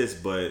 13 assists,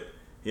 but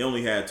he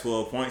only had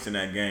 12 points in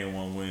that game,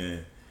 one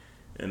win.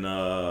 And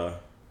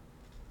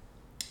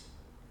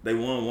they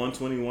won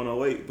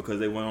 120-108 because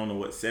they went on a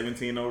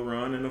 17-0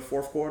 run in the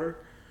fourth quarter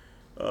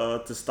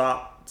to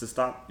stop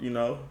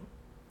the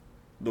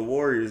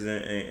Warriors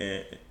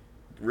and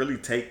really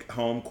take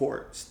home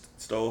court,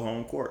 stole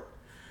home court.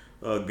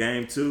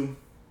 Game 2,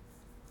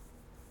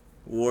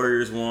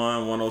 Warriors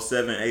won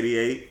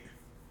 107-88.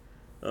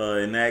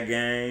 In that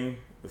game,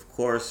 of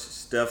course,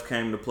 Steph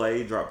came to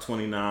play, dropped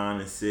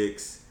 29 and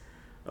 6.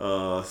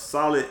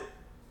 Solid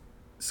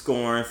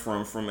scoring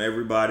from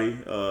everybody,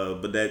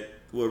 but that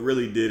what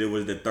really did it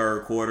was the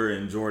third quarter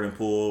and Jordan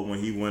Poole when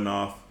he went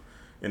off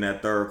in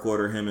that third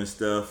quarter. Him and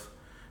Steph,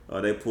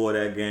 they pulled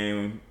that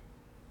game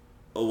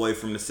away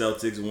from the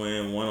Celtics,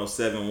 win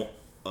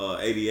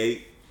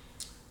 107-88.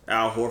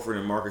 Al Horford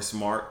and Marcus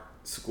Smart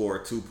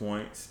scored 2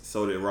 points.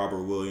 So did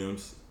Robert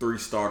Williams. 3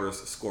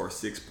 starters scored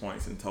 6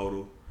 points in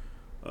total.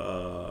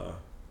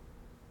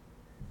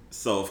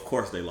 So of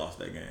course they lost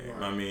that game.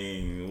 Right. I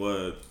mean,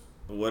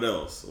 what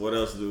else? What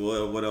else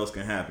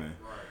can happen?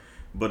 Right.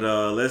 But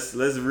let's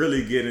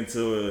really get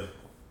into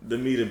the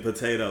meat and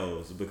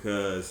potatoes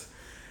because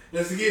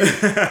let's get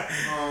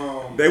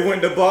it. They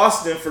went to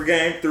Boston for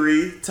Game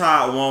 3,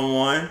 tied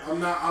 1-1. I'm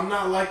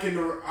not liking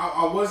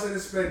I wasn't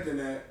expecting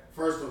that.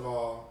 First of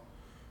all,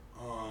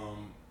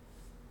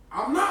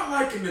 I'm not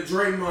liking the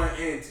Draymond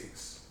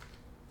antics.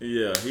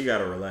 Yeah, he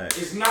gotta relax.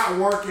 It's not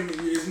working.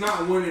 It's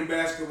not winning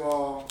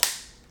basketball.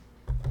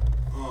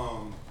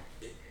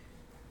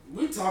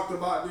 We talked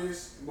about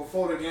this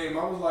before the game.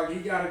 I was like,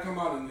 he got to come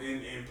out and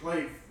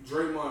play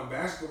Draymond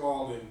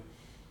basketball and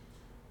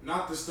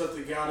not the stuff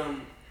that got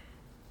him.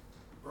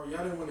 Bro,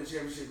 y'all didn't win the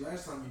championship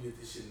last time you did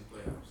this shit in the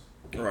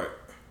playoffs. Right.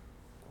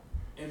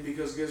 And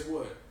because guess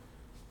what?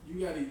 You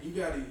got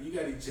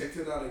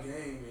ejected out of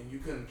game and you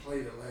couldn't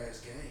play the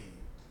last game.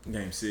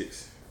 Game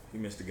 6. He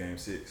missed the Game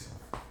 6.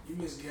 You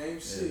missed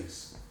Game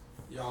 6.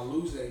 Y'all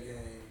lose that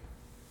game.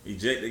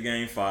 Ejected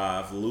Game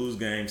 5. Lose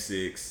Game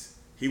 6.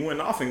 He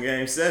went off in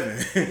Game 7.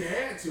 He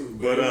had to,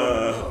 but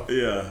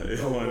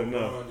it wasn't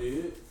enough.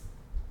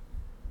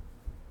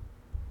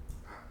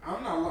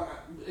 I'm not.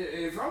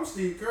 If I'm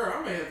Steve Kerr,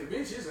 I may have to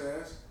bench his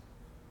ass.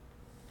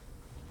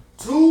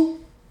 2,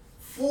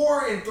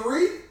 4, and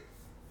 3.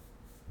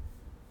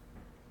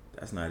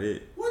 That's not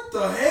it. What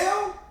the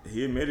hell?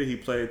 He admitted he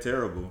played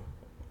terrible,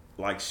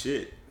 like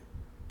shit,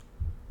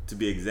 to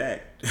be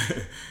exact.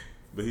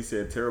 But he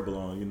said terrible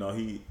on,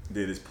 he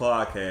did his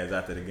podcast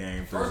after the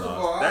game. First of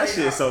all, that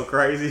shit's so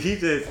crazy. He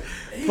just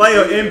play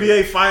an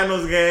NBA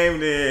Finals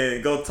game,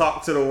 then go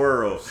talk to the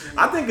world.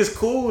 I think it's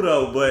cool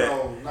though, but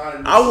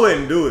I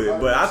wouldn't do it.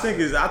 But I think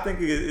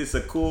it's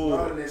a cool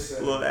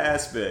little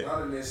aspect.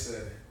 Not in this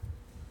setting,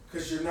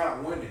 because you're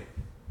not winning.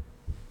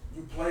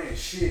 You playing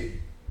shitty.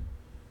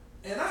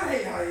 And I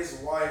hate how his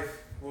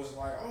wife was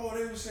like, oh,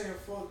 they were saying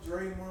fuck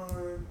Draymond,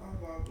 blah,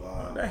 blah,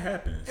 blah. That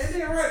happens. And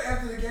then right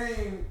after the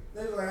game,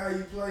 they were like, how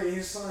you play? And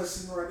his son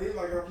sitting right there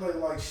like, I play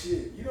like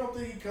shit. You don't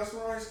think he cussed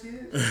around his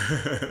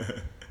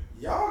kids?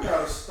 Y'all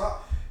gotta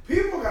stop.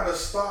 People gotta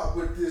stop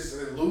with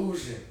this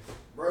illusion.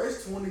 Bro,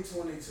 it's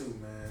 2022,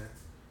 man.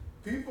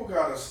 People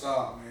gotta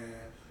stop, man.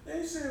 They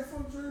ain't saying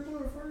fuck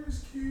Draymond for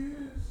his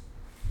kids.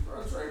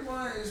 Bro,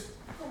 Draymond is,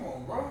 come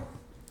on, bro.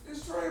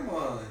 It's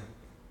Draymond.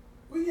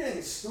 We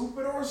ain't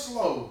stupid or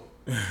slow.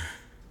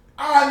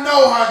 I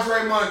know how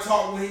Draymond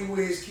talk when he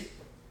with his kids.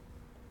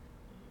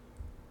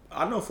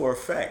 I know for a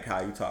fact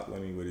how he talk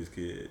when he with his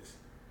kids.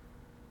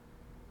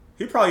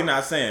 He probably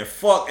not saying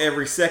fuck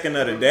every second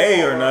of the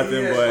day or nothing,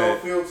 he has but no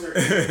filter.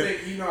 You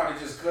think he know how to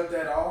just cut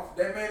that off?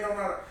 That man don't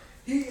know how to.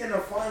 He in the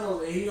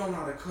finals and he don't know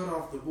how to cut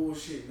off the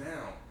bullshit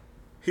now.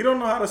 He don't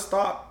know how to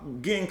stop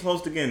getting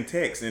close to getting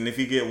texts, and if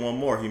he get one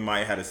more, he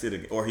might have to sit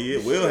again, or he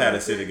will have to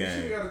sit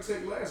again. He got to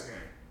take last game.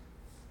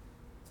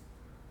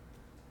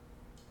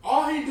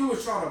 All he do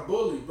is try to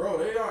bully, bro.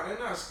 They're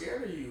not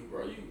scared of you,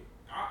 bro.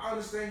 I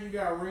understand you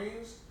got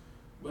rings,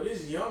 but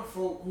it's young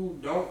folk who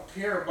don't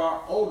care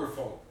about older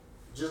folk.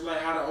 Just like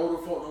how the older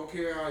folk don't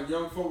care how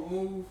young folk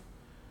move.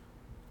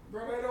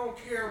 Bro, they don't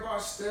care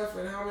about Steph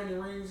and how many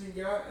rings he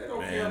got. They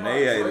don't care about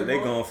Draymond. They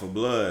going for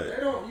blood.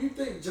 They don't. You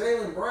think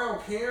Jaylen Brown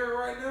caring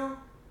right now?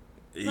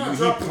 He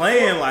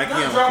playing like he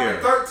don't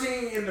care. Dropping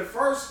 13 in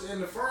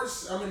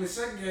the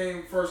second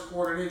game, first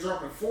quarter, and then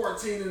dropping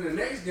 14 in the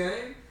next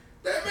game.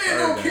 That man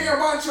don't care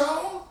about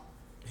y'all.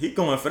 He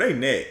going for their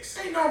necks.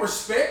 Ain't no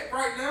respect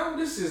right now.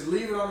 This is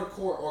leave it on the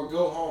court or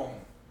go home.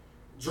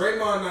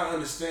 Draymond not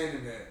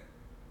understanding that.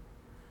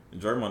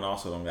 Draymond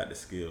also don't got the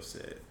skill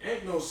set.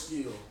 Ain't no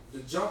skill. The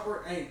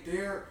jumper ain't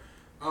there.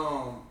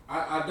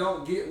 I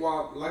don't get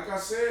why. Like I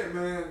said,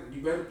 man, you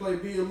better play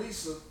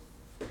Bielisa.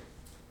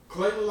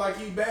 Clay look like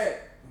he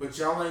back, but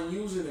y'all ain't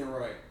using it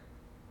right.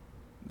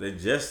 They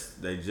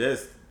just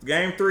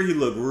Game 3 he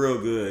looked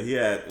real good. He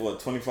had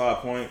 25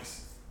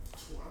 points. I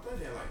thought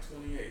he had like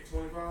 28,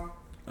 25.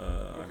 I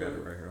got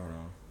it right here. Hold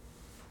on.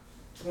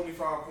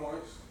 25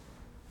 points.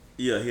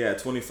 Yeah, he had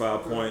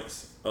 25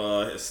 points.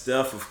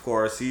 Steph, of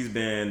course, he's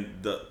been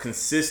the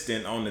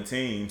consistent on the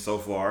team so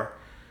far.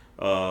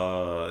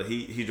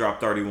 He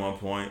dropped 31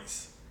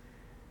 points.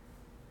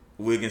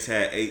 Wiggins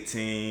had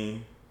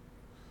 18.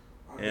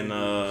 And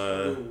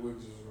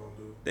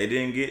they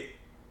didn't get.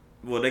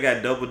 Well, they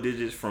got double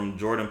digits from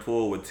Jordan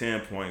Poole with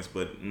 10 points,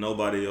 but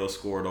nobody else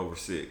scored over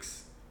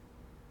 6.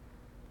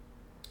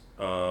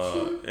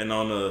 And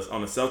on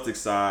the Celtics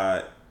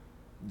side,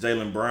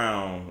 Jaylen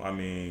Brown, I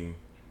mean,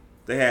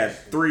 they had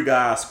 3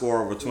 guys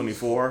score over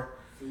 24.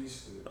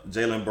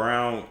 Jaylen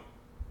Brown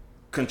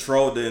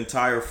controlled the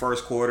entire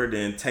first quarter.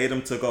 Then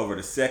Tatum took over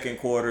the second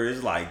quarter.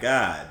 It's like,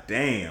 God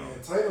damn.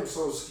 Man, Tatum's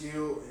so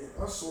skilled.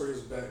 I swear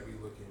his back be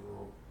looking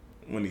raw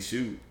when he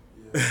shoot.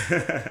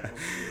 Yeah.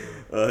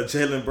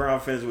 Jaylen Brown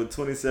finished with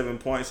 27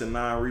 points and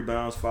 9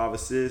 rebounds, 5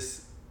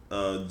 assists.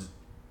 That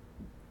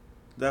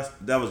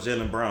was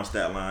Jaylen Brown's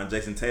stat line.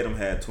 Jason Tatum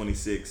had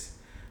 26,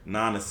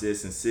 9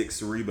 assists, and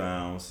 6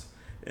 rebounds.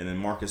 And then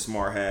Marcus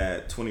Smart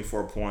had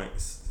 24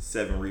 points,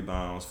 7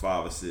 rebounds,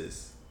 5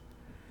 assists.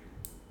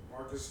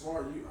 Marcus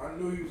Smart, I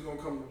knew he was going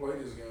to come to play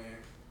this game.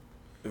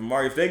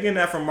 If they getting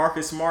that from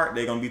Marcus Smart,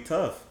 they're going to be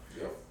tough.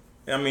 Yep.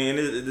 I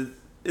mean,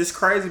 it's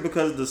crazy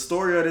because the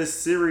story of this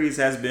series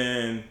has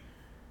been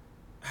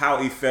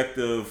how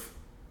effective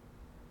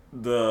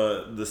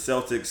the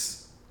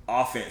Celtics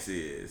offense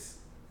is.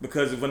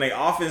 Because when they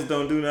offense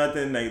don't do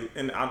nothing,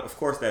 of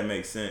course that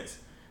makes sense.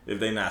 If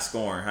they not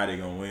scoring, how they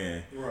gonna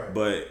win? Right.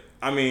 But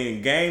I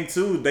mean, game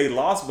 2 they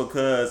lost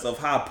because of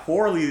how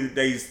poorly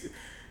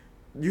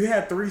you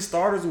had 3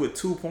 starters with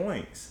 2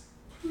 points.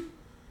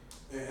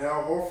 And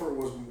Al Horford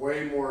was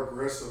way more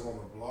aggressive on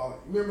the block.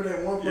 You remember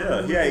that one?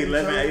 Yeah, he had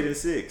 11, 8, and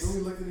 6. And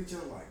we looked at each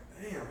other like,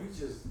 damn, we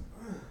just.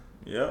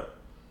 Yep.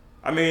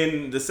 I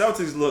mean, the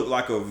Celtics look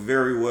like a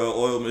very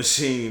well-oiled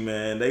machine,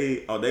 man.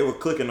 They were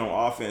clicking on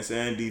offense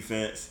and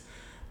defense.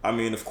 I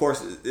mean, of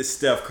course, it's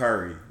Steph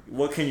Curry.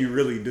 What can you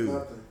really do?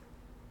 Nothing.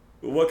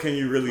 What can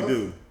you really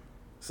do?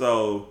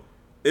 So,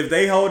 if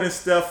they holding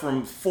Steph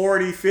from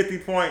 40, 50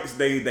 points,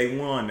 they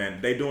won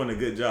that. They doing a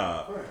good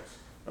job.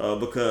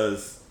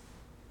 Because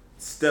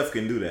Steph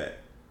can do that.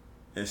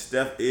 And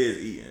Steph is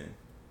eating.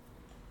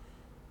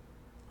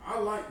 I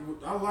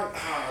like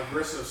how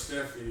aggressive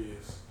Steph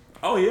is.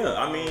 Oh yeah,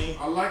 I mean,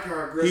 I like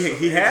how aggressive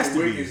he has to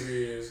Wiggins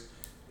be. is.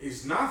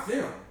 It's not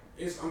them.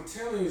 I'm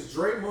telling you, it's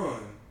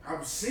Draymond.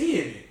 I'm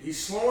seeing it.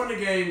 He's slowing the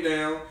game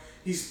down.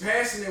 He's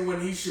passing it when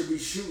he should be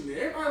shooting it.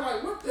 Everybody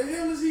like, what the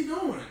hell is he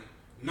doing?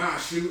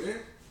 Not shooting.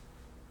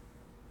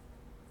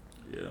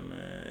 Yeah,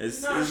 man,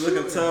 it's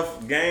looking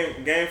tough.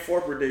 Game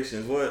 4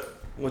 predictions.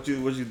 What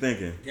you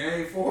thinking?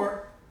 Game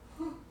 4.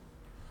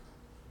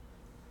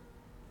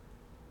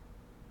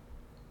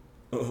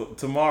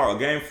 Tomorrow.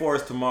 Game 4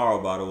 is tomorrow,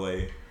 by the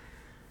way.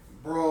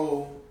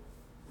 Bro,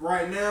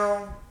 right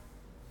now,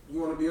 you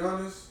want to be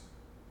honest?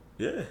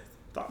 Yeah,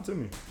 talk to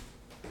me.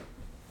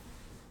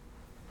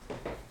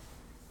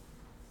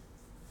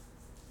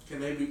 Can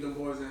they beat them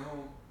boys at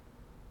home?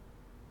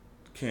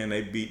 Can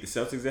they beat the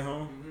Celtics at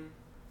home? Mm-hmm.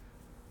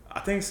 I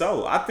think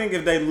so. I think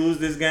if they lose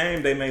this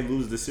game, they may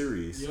lose the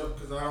series. Yep,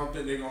 because I don't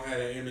think they're going to have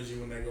that energy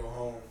when they go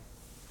home.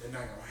 They're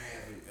not going to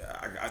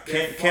have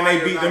it. Can they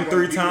beat them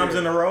 3 times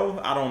in a row?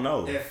 I don't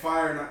know. That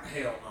fire,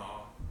 hell no.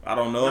 I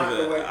don't know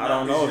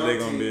if they're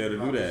gonna be able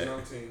to do that.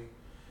 Young team,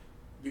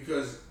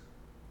 because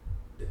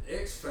the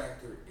X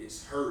factor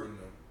is hurting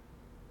them.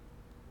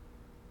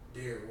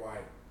 Derek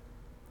White.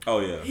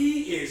 Oh yeah.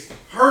 He is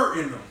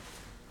hurting them.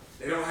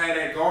 They don't have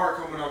that guard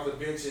coming off the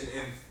bench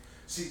and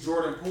see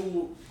Jordan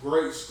Poole,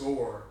 great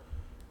scorer,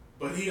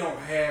 but he don't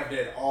have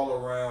that all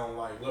around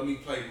like let me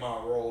play my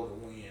role to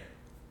win.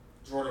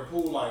 Jordan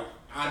Poole like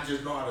I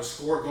just know how to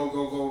score,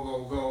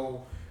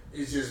 go.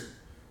 It's just.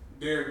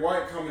 Derek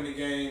White come in the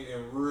game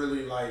and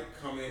really like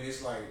come in,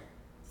 it's like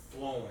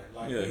flowing.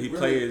 Like yeah, he really,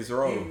 played his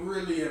role. He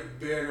really a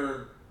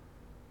better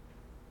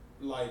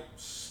like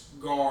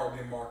guard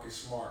than Marcus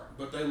Smart,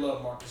 but they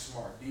love Marcus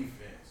Smart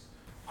defense.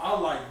 I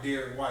like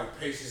Derek White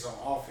paces on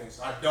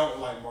offense. I don't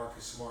like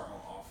Marcus Smart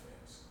on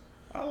offense.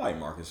 I like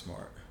Marcus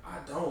Smart. I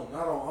don't,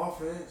 not on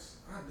offense.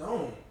 I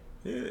don't.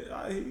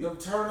 Yeah, them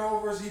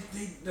turnovers,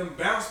 them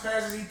bounce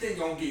passes, he think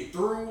gonna get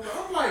through.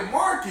 I'm like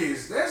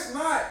Marcus,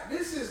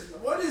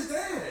 what is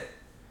that?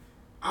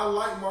 I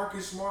like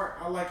Marcus Smart.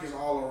 I like his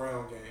all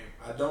around game.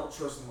 I don't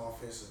trust him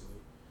offensively.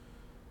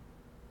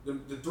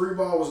 The 3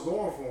 ball was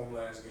going for him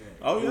last game.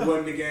 Oh yeah, it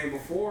wasn't the game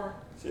before.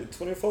 Shit,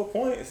 24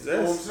 points.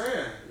 That's what I'm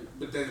saying.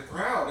 But that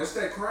crowd, that's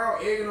that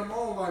crowd egging him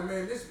on. Like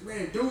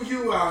man, do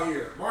you out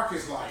here?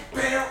 Marcus like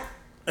bam.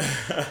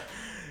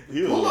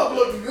 Pull up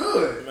looking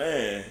good,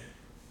 man.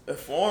 That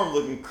form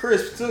looking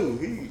crisp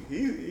too.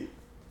 He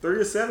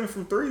 3 of 7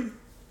 from 3.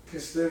 Can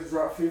Steph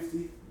drop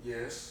 50?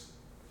 Yes.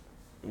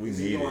 Is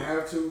he gonna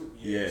have to?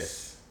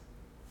 Yes.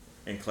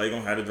 And Clay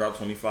gonna have to drop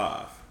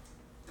 25.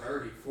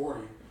 30,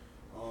 40.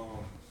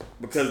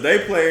 Because they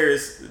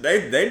players,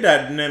 they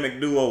dynamic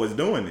duo is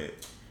doing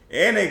it,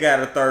 and they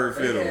got a third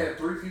fiddle. They had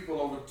 3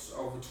 people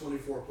over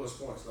 24 plus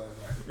points last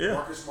night. Yeah.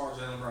 Marcus Smart,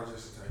 Jaylen Brown,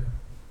 Jason Tatum.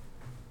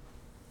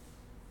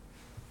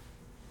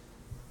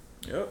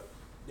 Yep.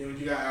 Then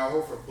you got Al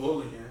Horford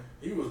bullying.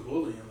 He was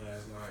bullying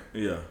last night.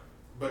 Yeah.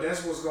 But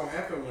that's what's gonna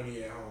happen when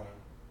he at home.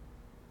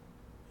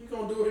 He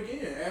gonna do it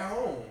again at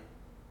home.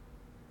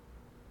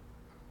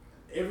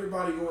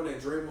 Everybody going at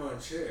Draymond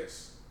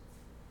chest.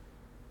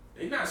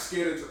 They not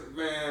scared of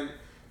man.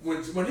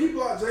 When he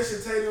blocked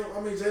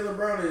Jaylen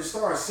Brown and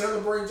started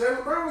celebrating,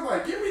 Jaylen Brown was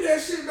like, "Give me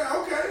that shit back,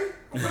 okay?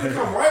 I'm gonna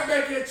come right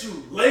back at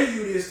you, lay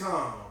you this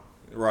time."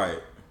 Right.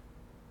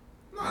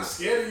 I'm not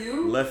scared of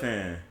you. Left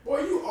hand.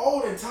 Boy, you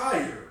old and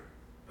tired,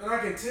 and I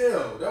can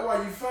tell. That's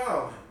why you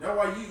fouling. That's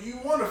why you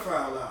want to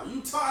foul out. You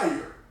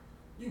tired.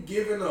 You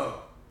giving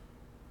up.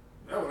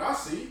 That's what I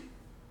see.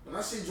 When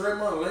I see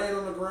Draymond laying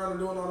on the ground and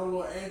doing all those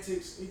little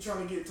antics, he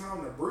trying to get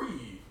time to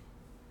breathe.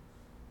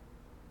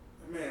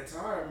 That man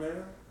tired,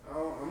 man.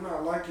 I'm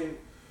not liking.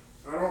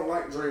 I don't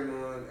like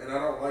Draymond, and I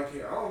don't like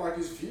him. I don't like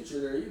his future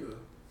there either.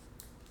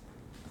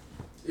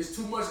 It's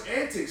too much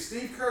antics.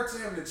 Steve Kerr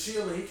tell him to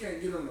chill, and he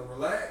can't get him to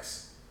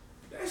relax.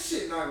 That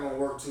shit not gonna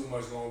work too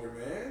much longer,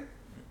 man.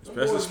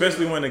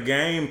 Especially when the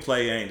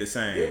gameplay ain't the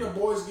same. Then the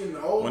boys getting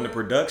older. When the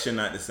production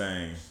not the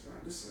same. It's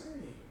not the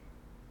same.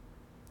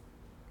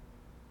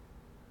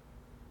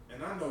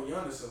 And I know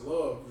Giannis will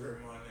love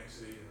Draymond next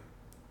season.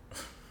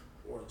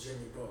 Or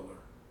Jimmy Butler.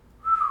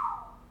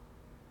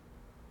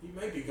 He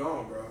may be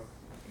gone, bro.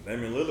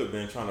 Damian Lillard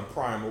been trying to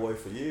pry him away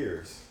for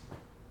years.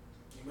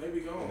 He may be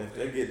gone. And if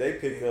they get they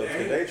pick up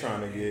that they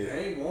trying to get.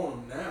 They want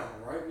him now,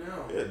 right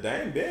now. Yeah,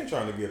 Dame been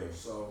trying to get him.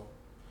 So,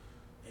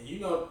 and you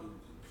know,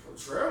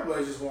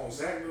 Trailblazers want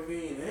Zach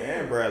LaVine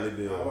and Bradley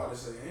Beal. I was about to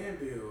say and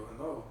Beal.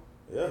 I know.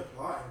 Yeah.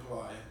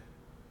 Plotting.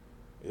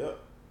 Yep.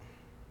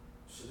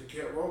 Should have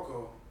kept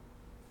Rocco.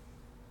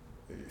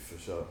 Yeah, for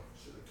sure.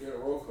 Should have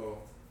kept Rocco.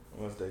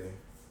 Once they,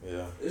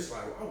 yeah. It's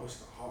like I wish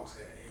the Hawks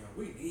had him.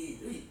 We need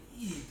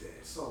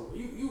that. So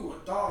you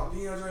would thought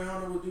DeAndre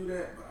Hunter would do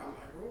that, but I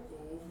like Rocco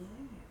over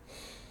him.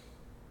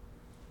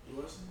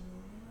 You listen?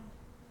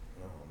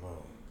 I don't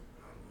know.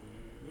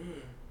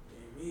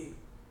 And me.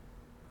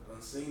 I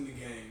done seen the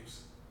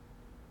games.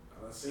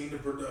 I done seen the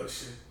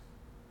production.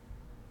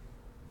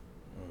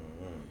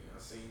 I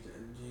seen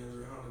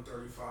DeAndre Hunter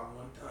 35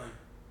 one time.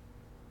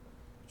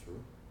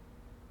 True.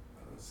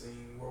 I done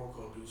seen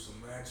Rocco do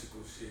some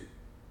magical shit.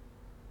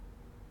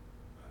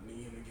 I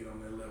need him to get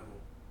on that level.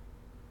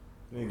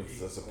 He needs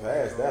to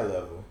surpass that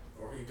level.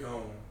 Or he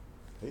gone.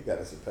 He got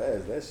to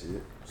surpass that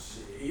shit.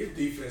 Shit, his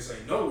defense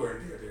ain't nowhere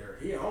near there.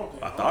 He don't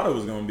think. I thought it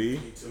was gonna be.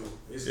 Me too.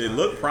 It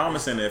looked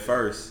promising at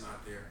first. It's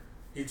not there.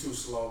 He too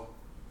slow.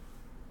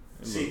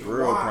 It looked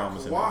real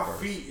promising at first.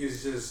 Feet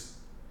is just.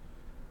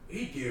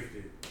 He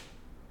gifted.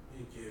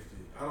 He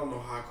gifted. I don't know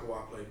how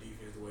Kawhi play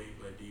defense the way he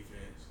play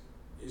defense.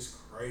 It's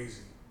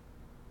crazy.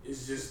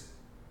 It's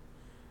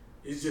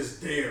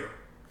just there.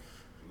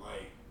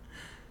 Like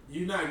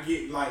you not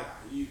get like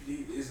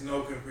there's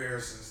no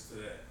comparisons to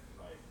that.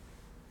 Like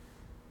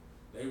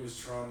they was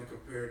trying to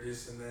compare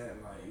this and that.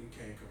 Like you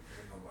can't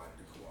compare nobody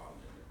to Kawhi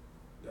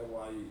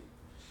Leonard.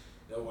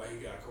 That's why he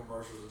got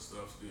commercials and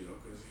stuff still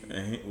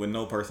because with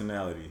no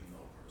personality.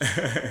 No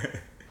personality.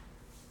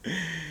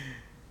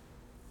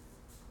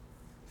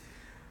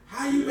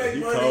 How you make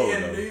money cold,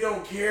 and you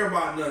don't care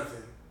about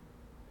nothing?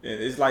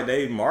 It's like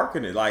they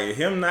marketing it. Like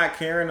him not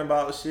caring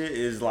about shit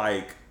is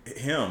like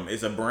him.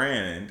 It's a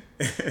brand.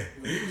 When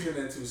he was in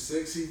that Too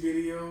Sexy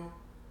video,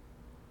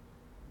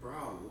 bro,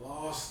 I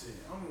lost it.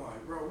 I'm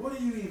like, bro, what are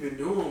you even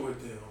doing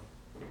with them?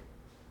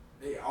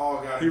 They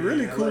all got. He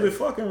really cool as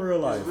fuck in real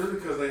life. It's really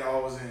because they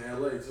all was in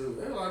LA too.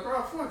 They were like,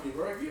 bro, fuck you,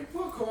 bro.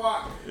 Put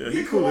Kawhi. Yeah,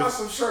 get cool Kawhi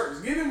some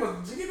shirts. Get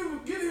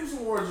him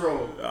some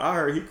wardrobe. I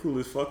heard he cool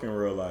as fuck in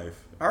real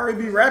life. I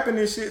already be rapping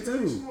this shit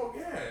too. Smoke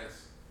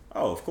gas.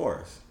 Oh, of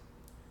course.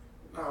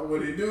 Not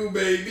what it do,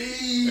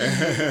 baby.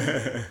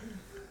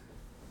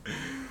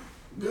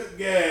 Good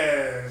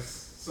gas.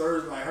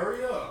 Sir's like,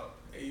 hurry up.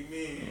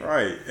 Amen.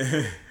 Right.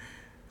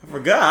 I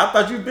forgot. I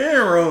thought you been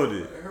rolled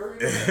it. Hurry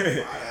up.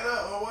 Fire that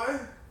up, my boy.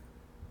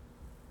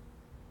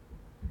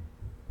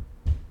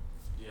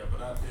 Yeah,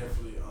 but I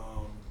definitely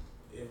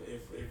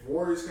if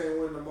Warriors can't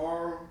win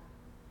tomorrow,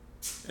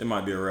 it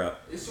might be a wrap.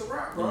 it's a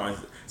wrap, bro.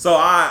 So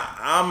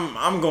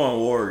I'm going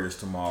Warriors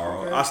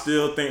tomorrow. Okay. I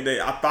still think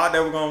I thought they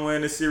were gonna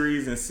win the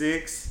series in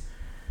 6.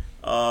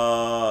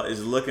 It's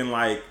looking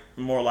like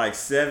more like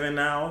 7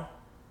 now.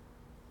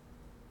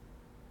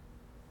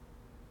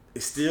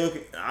 It's still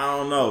I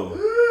don't know.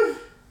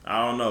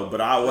 But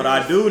what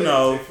I do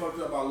know, they fucked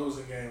up by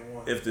losing game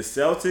 1. if the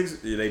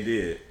Celtics, they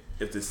did.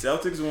 If the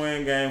Celtics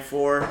win game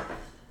 4,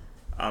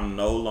 I'm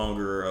no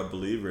longer a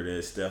believer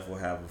that Steph will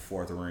have a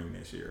 4th ring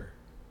this year.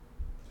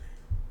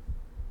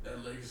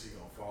 That legacy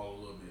gonna fall a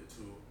little bit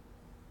too.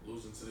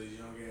 Losing to this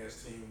young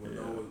ass team with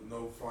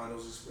no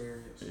finals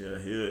experience.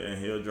 Yeah,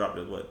 he'll drop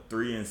to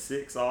 3 and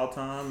 6 all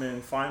time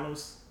in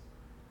finals,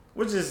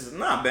 which is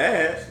not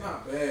bad. It's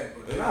not bad,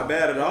 but It's not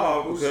bad at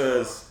all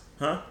because,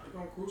 they're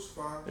gonna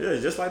crucify him. Yeah,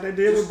 just like they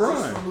did with Bron.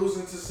 Just for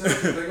losing to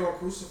Celtics, they're gonna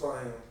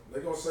crucify him.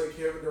 They're gonna say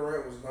Kevin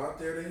Durant was not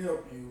there to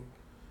help you.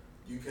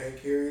 You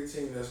can't carry a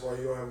team. That's why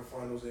you don't have a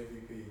Finals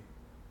MVP.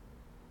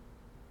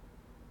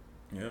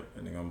 Yep,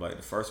 and they're gonna be like,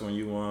 the first one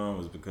you won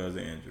was because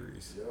of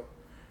injuries.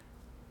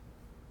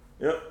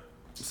 Yep.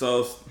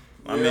 So,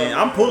 I mean,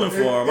 I'm pulling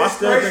for him. I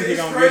still think he's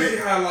gonna get it.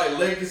 It's crazy how like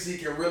legacy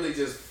can really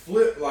just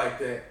flip like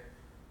that.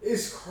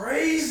 It's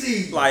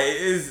crazy. Like,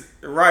 it's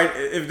right.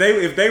 If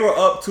they were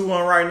up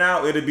 2-1 right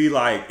now, it'd be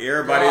like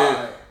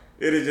everybody.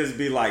 It'd just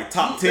be like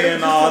top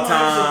 10 all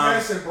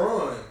time. Surpassing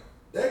Bron.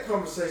 That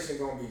conversation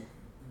gonna be.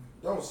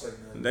 Don't say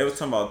nothing. They was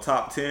talking about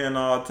top 10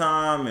 all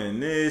time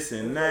and this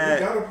and that.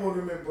 You gotta put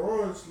him in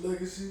Bron's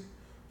legacy.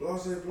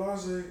 Blase.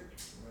 Man,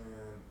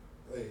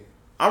 hey.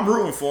 I'm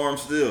rooting for him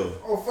still.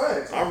 Oh,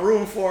 facts. I'm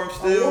rooting for him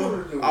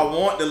still. I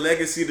want the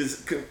legacy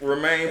to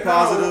remain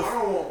positive. I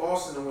don't want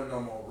Boston to win no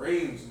more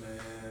rings, man.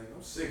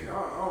 I'm sick. I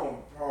don't.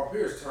 Paul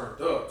Pierce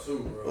turned up too,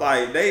 bro.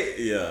 Like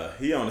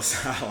he on the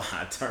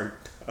sideline turned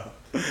up.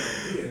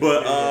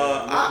 But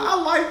I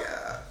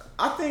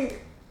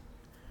think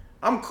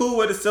I'm cool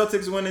with the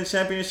Celtics winning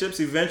championships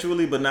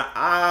eventually, but now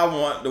I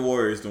want the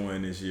Warriors to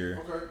win this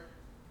year. Okay,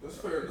 that's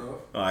fair enough.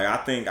 Like I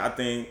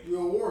think you're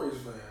a Warriors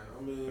fan.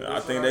 I mean, I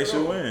think they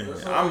should win.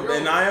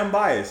 I am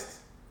biased,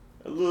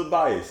 a little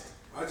biased.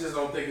 I just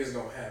don't think it's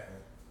gonna happen.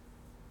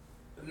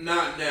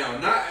 Not now.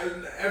 Not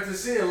after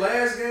seeing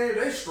last game.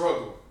 They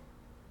struggled.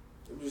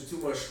 There was too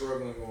much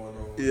struggling going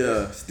on.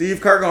 Yeah,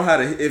 Steve Kerr gonna have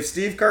to. If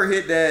Steve Kerr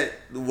hit that,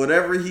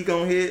 whatever he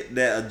gonna hit,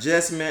 that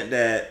adjustment,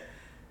 that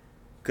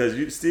because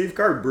Steve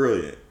Kerr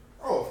brilliant.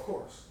 Oh, of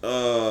course.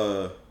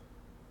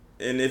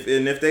 And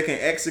if they can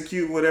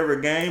execute whatever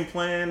game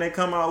plan they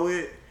come out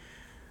with,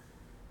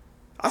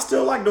 I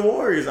still like the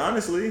Warriors.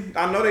 Honestly,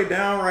 I know they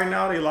down right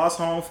now. They lost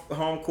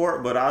home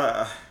court, but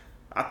I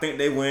think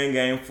they win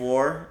Game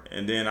 4,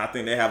 and then I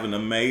think they have an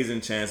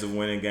amazing chance of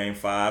winning Game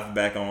 5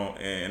 back on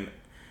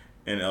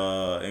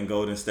in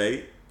Golden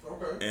State.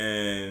 Okay.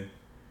 And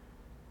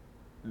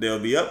they'll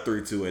be up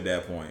 3-2 at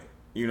that point.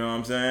 You know what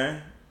I'm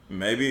saying?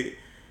 Maybe.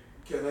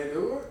 Can they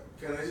do it?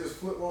 Can they just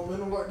flip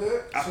momentum like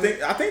that? I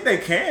think they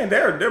can.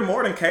 They're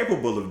more than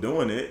capable of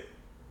doing it.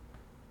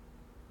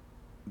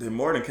 They're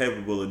more than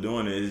capable of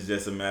doing it. It's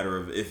just a matter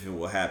of if it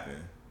will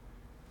happen.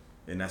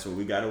 And that's what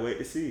we got to wait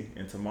to see.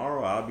 And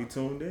tomorrow I'll be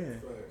tuned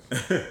in.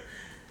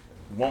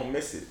 Won't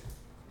miss it.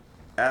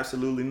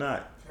 Absolutely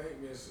not. Can't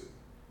miss it.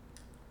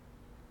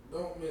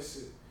 Don't miss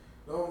it.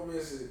 Don't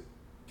miss it.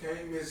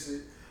 Can't miss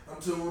it. I'm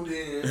tuned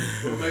in.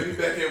 We'll maybe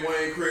back at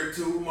Wayne Crib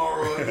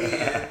tomorrow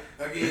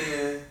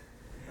again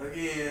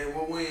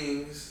with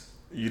wings.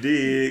 You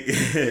dig?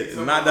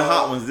 Not the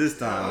hot ones this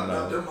time.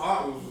 Not them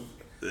hot ones.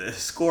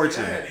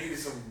 Scorching. I had eaten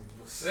some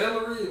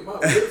celery and my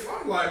lips.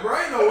 I'm like, bro,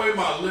 ain't no way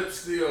my lips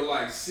still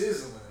like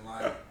sizzling.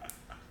 Like,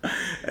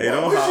 hey,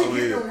 don't hot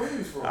wings. Them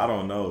wings from? I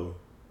don't know.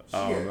 She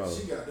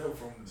got them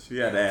from. She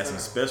had to add some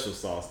special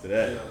sauce to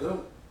that. Yeah,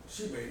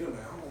 she made them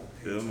at home.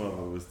 Them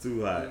mother was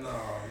too hot. No.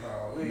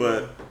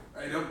 But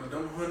hey,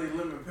 them honey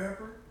lemon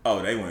pepper.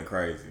 Oh, they went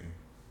crazy.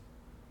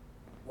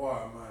 Boy,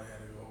 I might have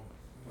to go.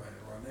 Might have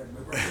to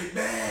run that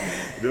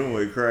back. Them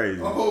went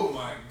crazy. Oh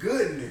my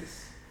goodness.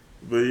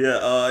 But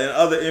yeah, in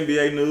other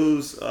NBA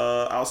news,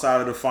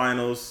 outside of the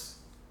finals,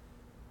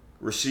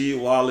 Rasheed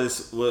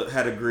Wallace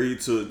had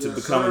agreed to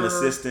become an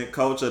assistant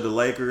coach of the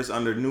Lakers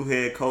under new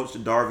head coach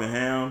Darvin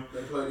Ham.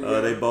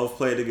 They both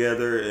played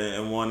together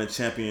and won a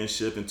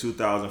championship in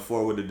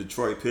 2004 with the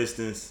Detroit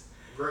Pistons.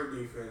 Great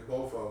defense,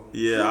 both of them.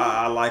 Yeah,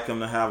 I like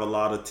him to have a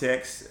lot of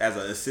text as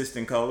an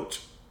assistant coach.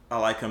 I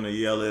like him to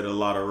yell at a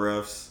lot of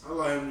refs. I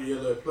like him to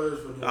yell at players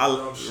for doing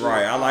dumb shit.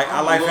 Right, I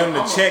like him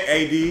to check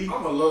AD.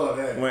 I'ma love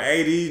that. When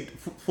AD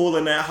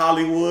pulling that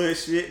Hollywood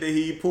shit that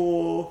he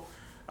pulled,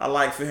 I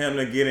like for him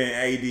to get in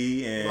AD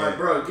and like,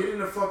 bro, get in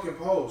the fucking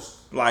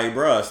post. Like,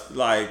 bro,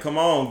 like, come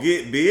on,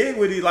 get big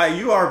with it. Like,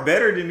 you are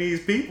better than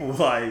these people.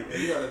 Like,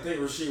 and you gotta think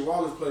Rasheed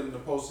Wallace played in the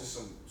post in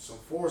some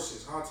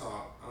forces, hot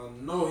top. I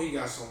know he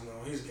got something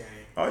on his game.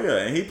 Oh yeah,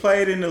 and he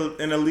played in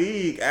the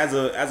league as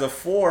a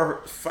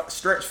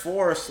stretch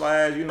four /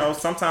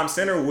 sometimes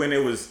center when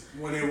it was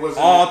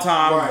all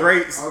time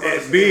great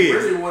at big.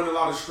 Really wasn't a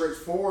lot of stretch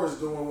fours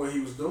doing what he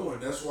was doing.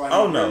 That's why.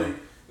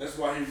 That's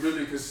why he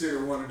really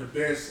considered one of the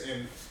best.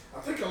 And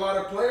I think a lot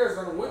of players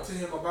that went to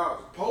him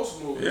about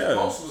post moves. Yeah. His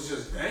post was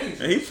just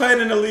dangerous. And he played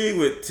in the league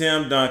with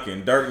Tim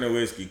Duncan, Dirk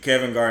Nowitzki,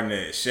 Kevin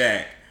Garnett,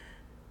 Shaq,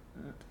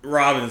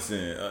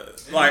 Robinson,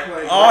 like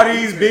all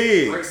these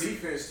bigs. Great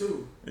defense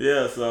too.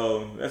 Yeah,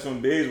 so that's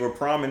when bigs were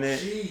prominent.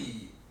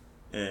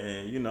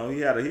 And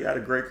he had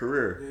a great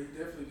career. Yeah, he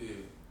definitely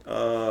did.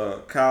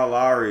 Kyle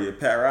Lowry,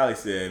 Pat Riley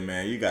said,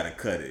 "Man, you got to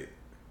cut it."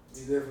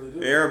 He definitely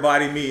did.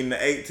 Everybody meeting the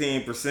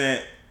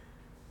 18%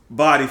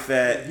 body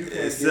fat,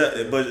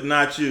 but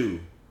not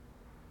you.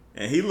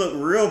 And he looked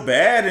real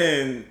bad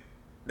in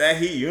that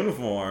Heat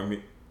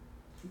uniform.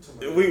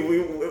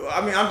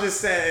 I'm just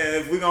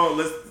saying, if we're gonna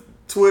let's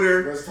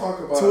talk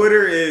about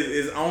Twitter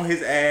is on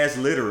his ass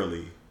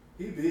literally.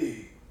 He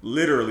big.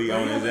 Literally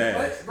on his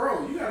ass.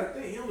 Bro, you gotta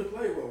think he only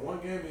played one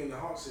game in the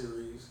Hawks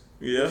series.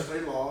 Yeah. Which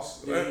they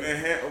lost.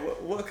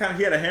 What kind?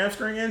 He had a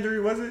hamstring injury,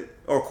 was it,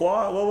 or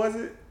quad? What was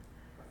it?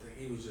 I think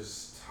he was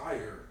just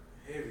tired,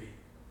 heavy.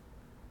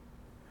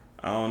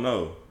 I don't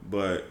know,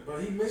 but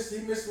he missed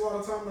a lot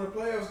of time in the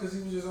playoffs because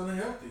he was just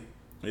unhealthy.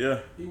 Yeah.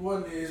 He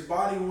wasn't. His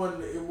body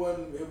wasn't. It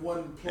wasn't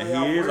playoff.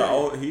 And he is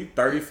old. He's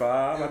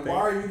 35. And I think. why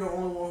are you the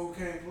only one who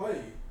can't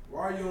play?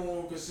 Why are you the only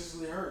one who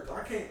consistently hurt?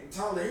 I can't.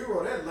 Tyler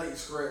Hero, that late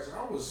scratch,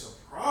 I was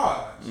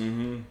surprised.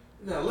 Mm-hmm.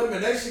 In the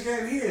elimination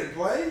game, he didn't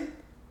play.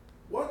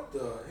 What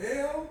the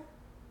hell?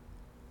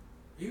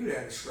 He would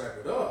have to scrap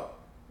it up.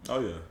 Oh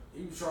yeah.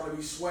 He was trying to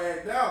be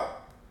swagged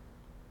out.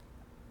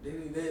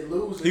 Then he didn't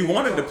lose. He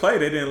wanted to play.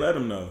 They didn't let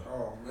him know.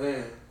 Oh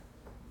man.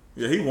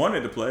 Yeah, he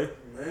wanted to play.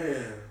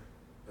 Man,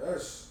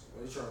 that's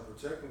they trying to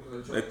protect him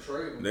because they trying to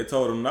trade him. They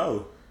told him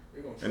no.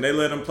 And they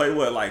let him play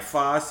what, like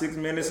 5-6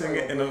 minutes in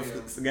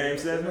the game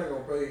 7? They're not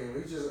gonna pay him.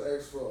 He just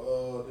asked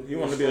for he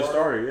wanted to be a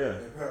starter,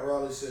 yeah. And Pat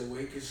Riley said, "Well,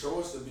 he can show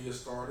us to be a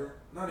starter.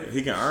 Not if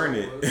he can earn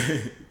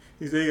it."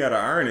 He said he gotta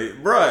earn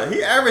it, bruh.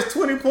 He averaged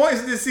 20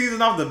 points this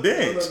season off the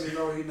bench. Let me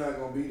know he's not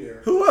gonna be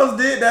there. Who else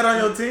did that on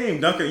your team,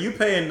 Duncan? You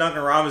paying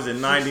Duncan Robinson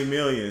 $90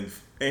 million,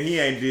 and he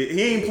ain't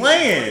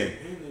playing.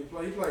 He didn't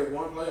play. He played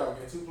one playoff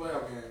game, 2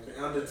 playoff games,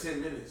 under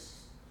 10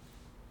 minutes.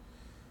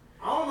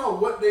 I don't know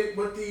what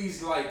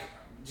these like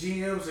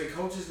GMs and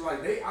coaches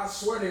like. I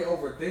swear they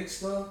overthink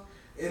stuff,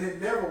 and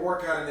it never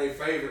work out in their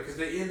favor because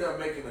they end up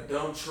making a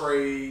dumb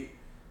trade.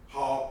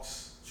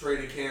 Hawks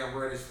trading Cam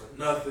Reddish for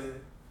nothing.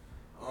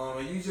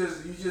 And you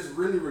just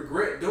really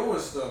regret doing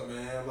stuff,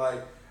 man.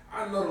 Like,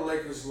 I know the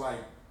Lakers like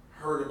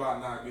heard about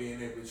not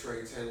being able to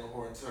trade Taylor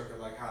Horton Tucker,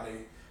 like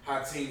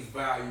how teams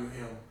value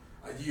him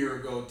a year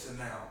ago to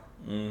now.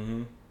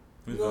 Mm-hmm.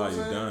 You know what I'm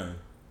saying? Done.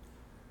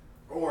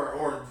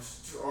 Or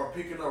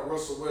picking up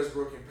Russell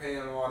Westbrook and paying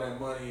him all that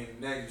money,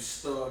 and now you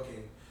stuck,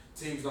 and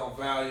teams don't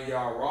value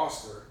y'all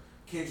roster.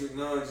 Kendrick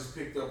Nunn just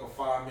picked up a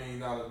 $5 million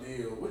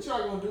deal. What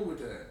y'all gonna do with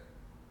that?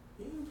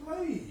 He didn't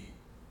play.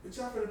 But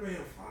y'all better pay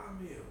him $5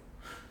 million.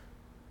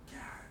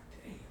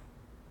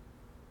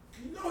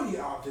 You know he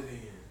opted in.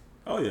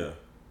 Oh, yeah.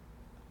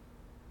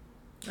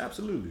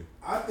 Absolutely.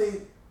 I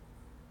think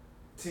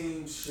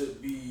teams should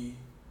be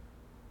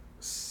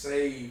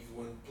saved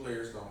when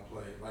players don't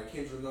play. Like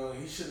Kendrick Nunn,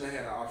 he shouldn't have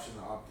had an option to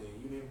opt in.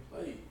 You didn't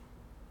play.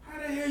 How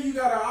the hell you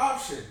got an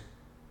option?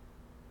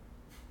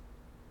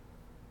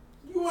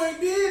 You ain't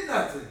did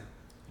nothing.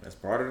 That's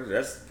part of the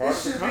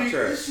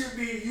contract. It should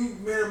be you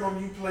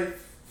minimum you play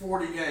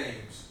 40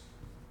 games.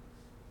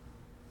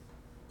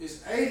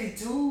 It's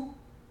 82.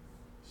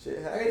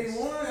 Shit happens.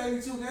 81,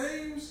 82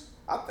 games?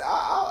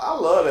 I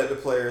love that the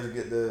players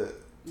get the...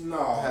 No,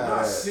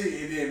 not sit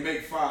and then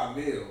make $5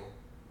 million.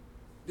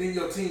 Then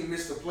your team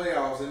missed the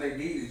playoffs and they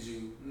needed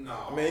you.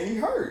 No. I mean, he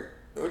hurt.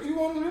 What you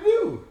want him to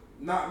do?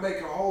 Not make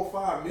a whole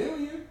 $5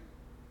 million?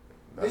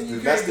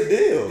 That's the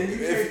deal.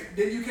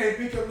 Then you can't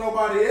pick up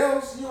nobody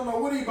else. You don't know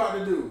what he about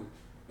to do.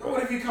 Now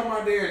what if he come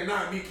out there and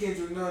not be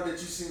Kendrick Nunn that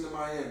you seen in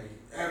Miami?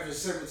 Averaging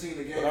 17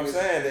 a game. But I'm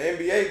saying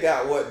the NBA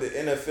got what the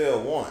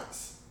NFL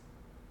wants.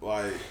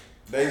 Like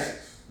they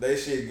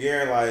should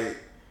guarantee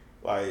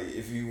like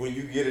if when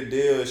you get a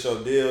deal, it's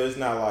your deal. It's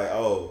not like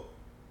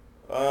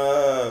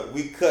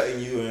we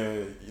cutting you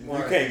and you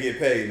can't get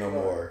paid no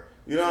more.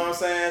 You know what I'm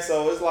saying?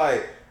 So it's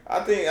like I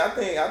think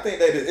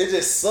it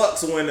just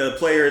sucks when the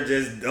player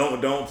just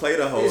don't play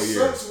the whole year.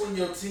 It sucks when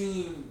your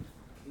team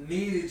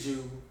needed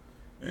you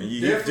and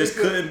you just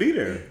couldn't be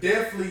there.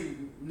 Definitely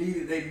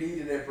needed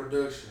that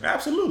production.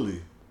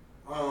 Absolutely.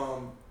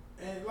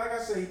 And like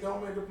I said, he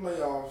don't make the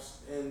playoffs,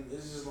 and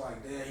it's just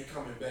like, damn, he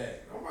coming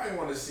back. Nobody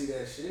want to see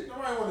that shit.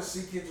 Nobody want to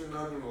see Kendrick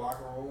Nunn in the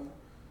locker room.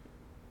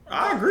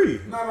 I agree.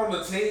 Not on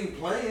the team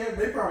playing.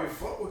 They probably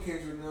fuck with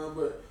Kendrick Nunn,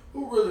 but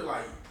who really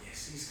like,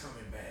 yes, he's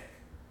coming back.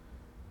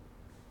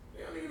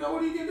 They don't even know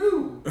what he can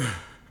do.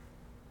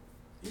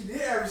 He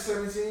did average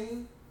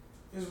 17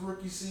 his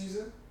rookie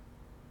season,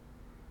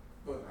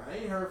 but I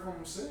ain't heard from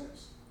him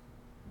since.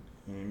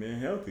 He ain't been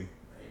healthy.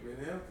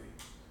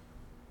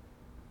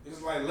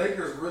 It's like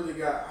Lakers really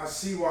got. I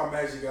see why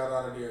Magic got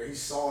out of there. He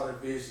saw the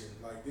vision.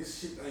 Like,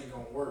 this shit ain't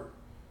gonna work.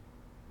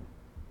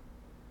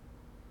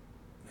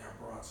 Now,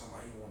 bro, I'm talking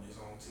about he won his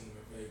own team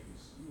in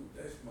Vegas.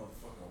 That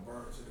motherfucker gonna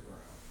burn to the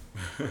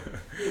ground.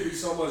 There'd be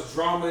so much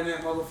drama in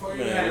that motherfucker.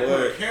 You had to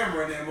put a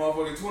camera in that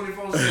motherfucker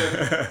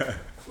 24/7.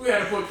 We had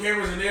to put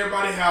cameras in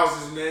everybody's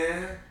houses,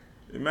 man.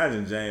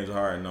 Imagine James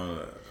Harden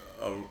on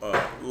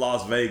a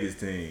Las Vegas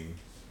team.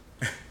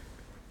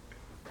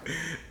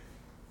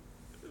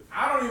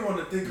 I don't even want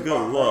to think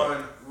about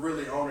Bron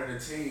really owning the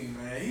team,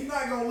 man. He's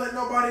not going to let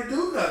nobody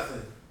do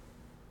nothing.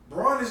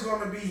 Bron is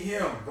going to be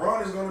him.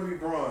 Bron is going to be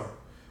Bron.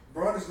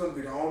 Bron is going to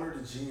be the owner, the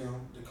GM,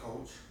 the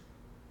coach,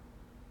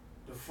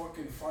 the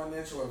fucking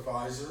financial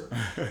advisor,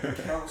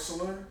 the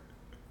counselor.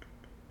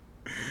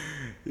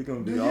 He's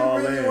going to be all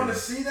in. Do you really want to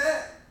see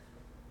that?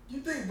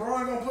 You think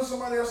Bron going to put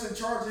somebody else in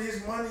charge of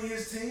his money,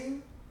 his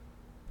team?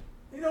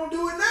 He don't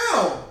do it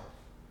now.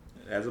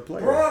 As a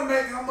player. Bron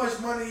make how much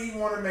money he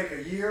want to make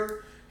a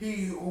year.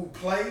 He who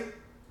play.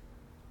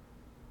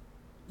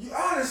 You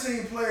honestly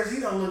seen players he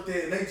done looked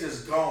at and they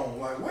just gone.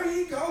 Like, where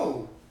he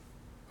go?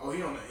 Oh,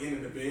 he on the end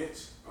of the bench.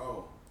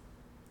 Oh,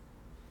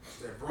 it's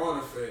that Bron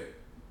effect.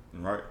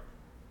 Right.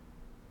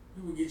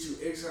 He would get you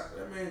X out.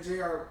 That man,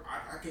 JR,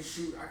 I can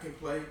shoot, I can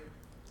play.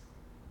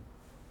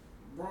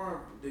 Braun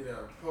did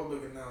a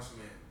public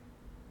announcement.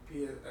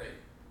 PSA,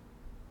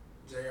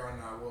 JR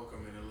not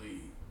welcome in the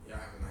league. Y'all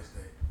have a nice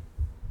day.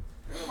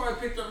 Nobody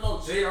picked up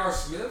no J.R.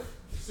 Smith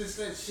since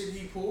that shit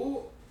he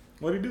pulled.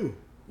 What'd he do?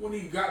 When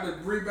he got the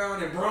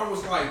rebound and Braun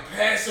was like,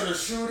 pass it or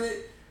shoot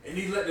it, and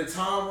he let the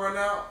time run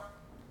out.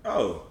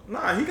 Oh,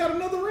 nah, he got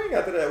another ring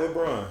after that with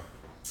Braun.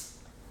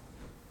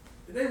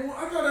 They won.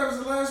 I thought that was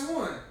the last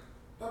one. I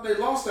thought they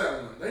lost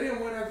that one. They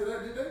didn't win after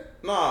that, did they?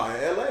 Nah,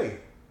 in L.A.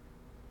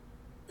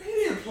 He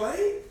didn't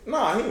play.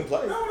 Nah, he didn't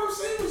play. That's what I'm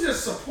saying. It was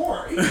just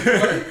support. He didn't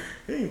play.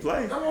 He didn't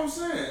play. That's what I'm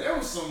saying. That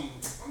was some.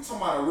 I'm talking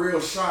about a real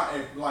shot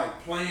at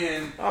like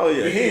playing. Oh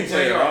yeah, he didn't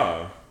play at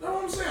all. That's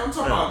what I'm saying. I'm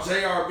talking about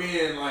JR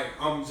being like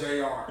I'm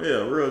JR.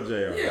 Yeah, real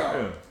JR.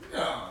 Yeah.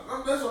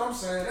 That's what I'm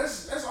saying.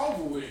 That's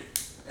over with.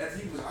 As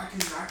he was, I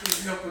can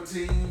help a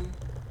team.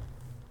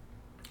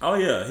 Oh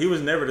yeah, he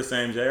was never the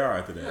same JR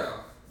after that.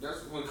 Yeah.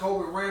 That's when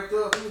Kobe ramped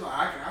up. He was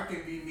like, I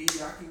can be me.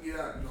 I can get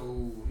out.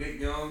 No, Nick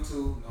Young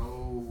too.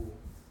 No.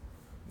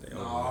 They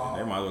might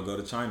as well go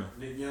to China.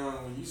 Nick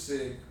Young, when you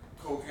said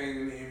cocaine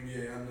in the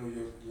NBA, I knew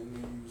you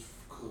was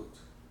cooked.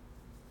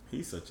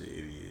 He's such an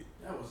idiot.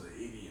 That was an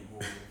idiot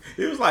move.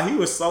 It was like he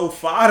was so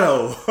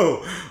Fido,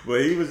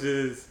 but he was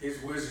just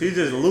he's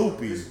just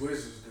loopy. His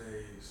Wizards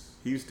days.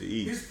 He used to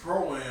eat. His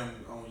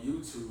pro-am on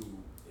YouTube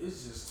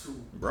is just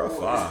too bro. His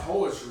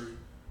poetry.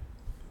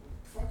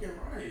 Fucking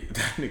right.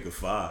 That nigga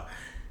fire.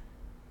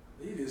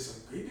 He did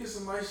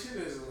some nice shit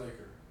as a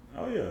Laker.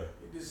 Oh yeah.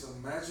 He did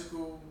some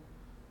magical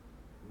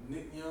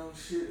Nick Young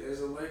shit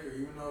as a Laker,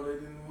 even though they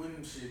didn't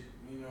win shit,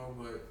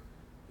 but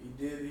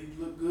he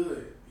looked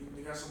good.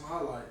 He got some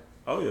highlight.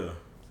 Oh yeah.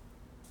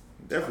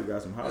 Definitely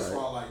got some highlight. That's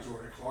why I like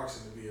Jordan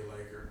Clarkson to be a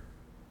Laker.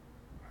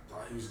 I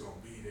thought he was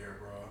gonna be there,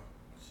 bro.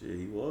 Shit,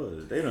 he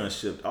was. They done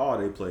shipped all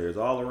their players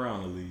all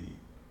around the league.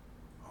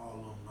 All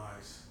of them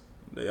nice.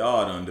 They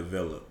all done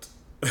developed.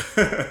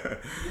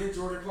 Didn't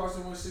Jordan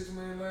Clarkson win $6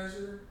 million last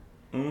year?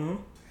 Mm-hmm.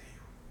 Damn.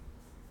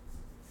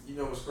 You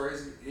know what's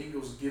crazy?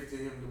 Ingles gifted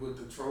him with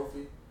the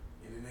trophy,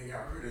 and then they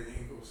got rid of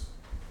Ingles.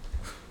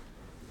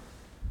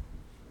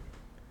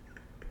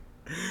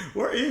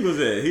 Where Ingles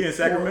at? He in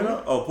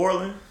Sacramento? Oh,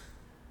 Portland?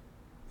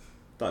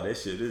 Thought that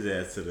shit his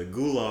ass to the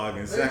gulag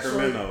in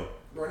Sacramento.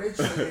 They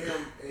traded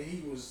him, and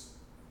he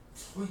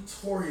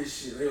tore his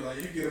shit. They were like,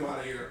 you get him out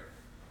of here.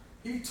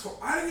 I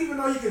didn't even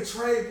know you could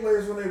trade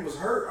players when they was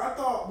hurt. I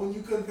thought when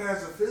you couldn't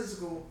pass a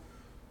physical.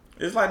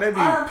 It's like they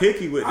be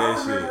picky with that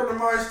shit. I remember when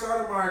Amari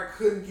Stoudemire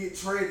couldn't get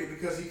traded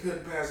because he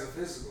couldn't pass a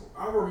physical.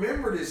 I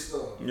remember this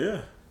stuff.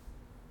 Yeah.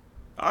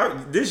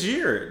 This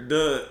year,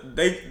 Ball.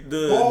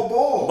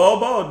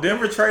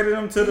 Denver traded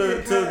him to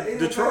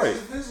Detroit.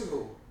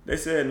 Physical. They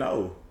said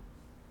no.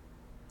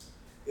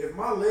 If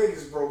my leg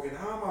is broken,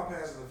 how am I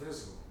passing a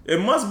physical? It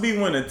must be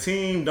when a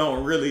team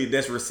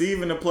that's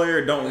receiving the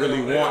player don't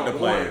really want the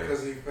player.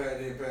 Because he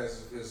didn't pass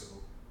his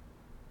physical.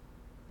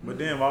 But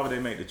then why would they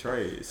make the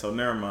trade? So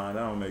never mind,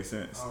 that don't make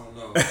sense. I don't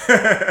know.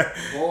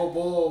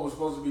 Ball was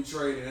supposed to be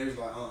traded, and they was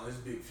like, this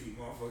big feet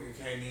motherfucker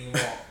can't even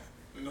walk.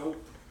 Nope.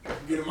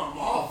 Get him out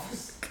my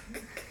office.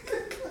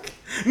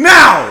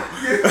 Now!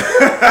 Get your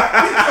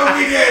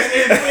big ass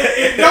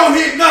and don't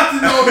hit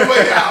nothing on the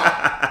way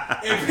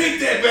out. And pick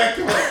that back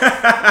up.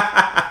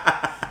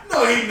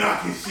 No, he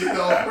knocking shit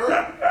off, bro.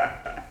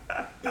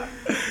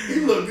 He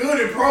looked good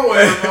in pro-am,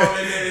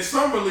 and then in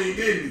summer league,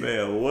 didn't he?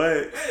 Man,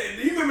 what? Hey,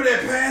 do you remember that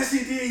pass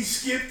he did? He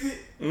skipped it.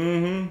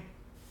 Mm-hmm.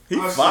 He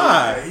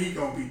fine. He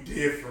gonna be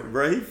different,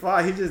 bro. He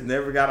fine. He just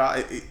never got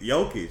out.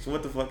 Jokic.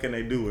 What the fuck can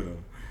they do with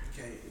him?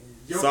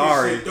 Jokic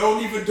Sorry. Said,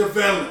 don't even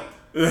develop.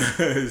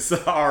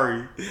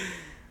 Sorry.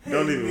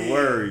 Don't even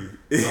worry.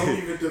 Don't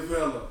even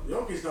develop.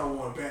 Jokic don't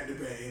want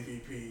back-to-back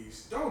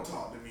MVPs. Don't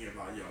talk to me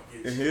about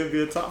Jokic. And he'll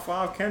be a top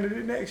 5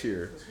 candidate next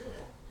year.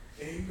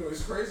 And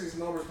it's crazy. His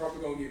numbers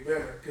probably gonna get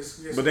better.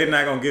 But they're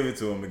not gonna give it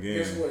to him again.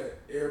 Guess what?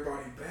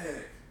 Everybody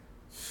back.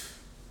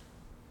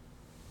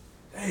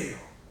 Damn.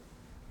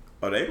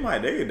 Oh, they might.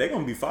 They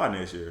gonna be fine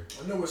next year.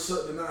 I know it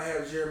sucked to not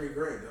have Jeremy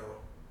Grant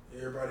though.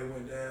 Everybody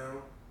went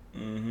down.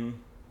 Mm-hmm.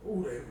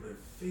 Ooh, they would have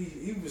feed.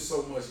 He was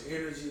so much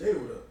energy. They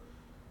would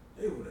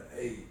have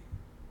ate.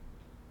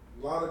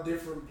 A lot of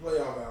different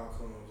playoff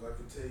outcomes. I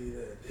can tell you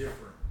that.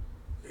 Different.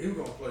 He was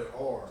gonna play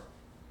hard.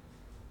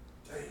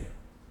 Damn.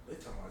 They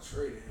talking about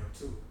trading him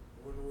too.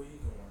 I wonder where he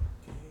going.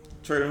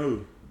 Trading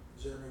who?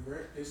 Jeremy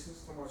Grant.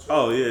 Pistons talking about trading.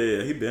 Oh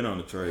yeah. He been on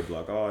the trade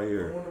block all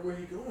year. I wonder where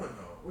he going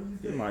though. What do you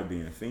think? He might be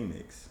in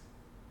Phoenix.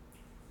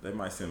 They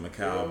might send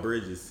Mikal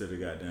Bridges to the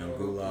goddamn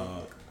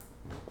gulag.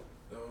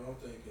 That's what I'm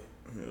thinking.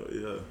 Hell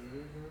yeah.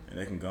 Mm-hmm. And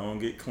they can go and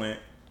get Clint.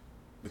 I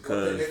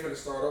Because think they're going to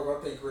start over.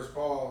 I think Chris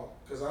Paul,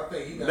 because I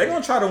think they're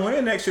going to try to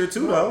win next year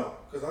too, though.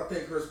 Because I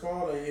think Chris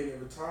Paul ain't hitting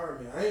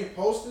retirement. I ain't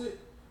posted it,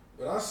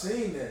 but I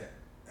seen that.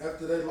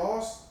 After they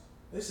lost,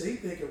 they said he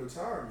thinking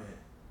retirement.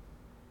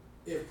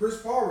 If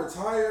Chris Paul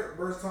retired,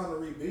 bro, it's time to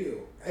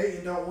rebuild.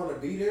 Ayton don't want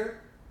to be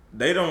there.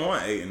 They don't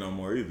want Ayton no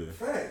more either.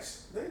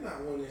 Facts. They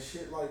not winning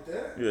shit like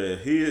that. Yeah,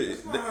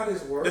 That's not how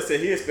this works. They said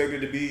he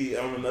expected to be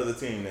on another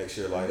team next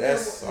year. Like, and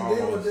that's then,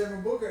 almost. And then when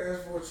Devin Booker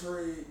asked for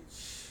a trade,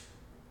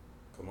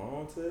 come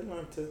on to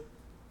Atlanta.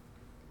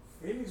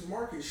 Phoenix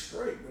market's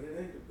straight, but it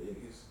ain't the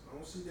biggest. I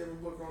don't see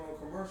Devin Booker on no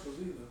commercials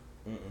either.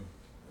 It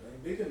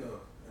ain't big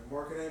enough. That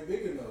market ain't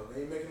big enough.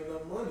 They ain't making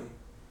enough money.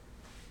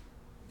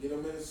 Get him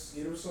in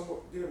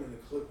the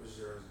Clippers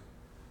jersey.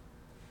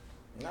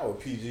 Not with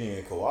PG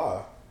and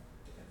Kawhi.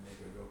 That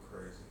nigga go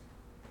crazy.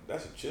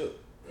 That's a chip.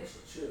 That's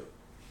a chip.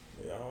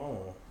 Yeah, I don't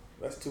know.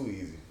 That's too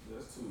easy.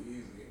 That's too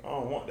easy. I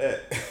don't want that.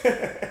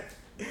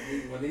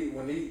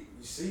 when he you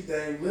see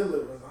Dame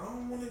Lillard was, I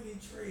don't want to be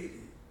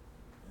traded.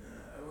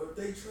 If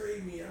they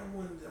trade me, I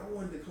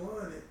wouldn't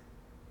decline it.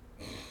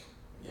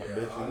 Yeah, I bet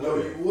you I know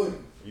you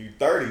wouldn't. You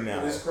 30 now.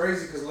 But it's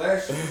crazy because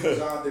last year he was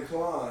on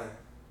decline.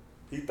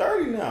 He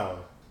 30 now.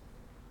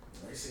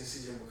 They seen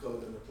CJ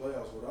McCollum in the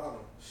playoffs without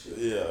him. Shit,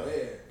 Yeah.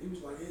 bad. He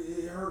was like,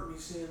 it hurt me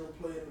seeing him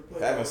play in the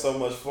playoffs. Having so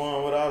much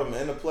fun without him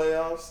in the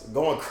playoffs.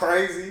 Going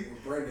crazy.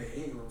 With Brandon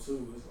Ingram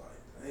too. It's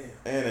like,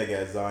 damn. And they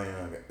got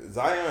Zion.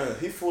 Zion,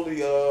 he fully,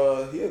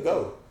 he'll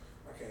go.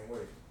 I can't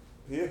wait.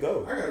 He'll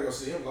go. I gotta go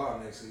see him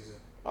live next season.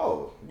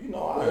 Oh, you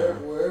know I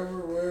am.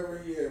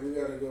 Wherever he at, we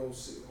gotta go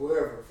see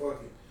whoever.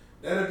 Fuck it.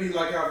 That'll be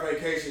like our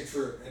vacation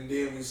trip, and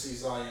then we see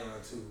Zion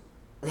too.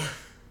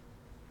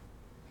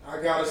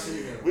 I gotta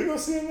see him. We gonna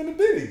see him in the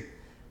Biddy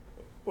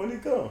when he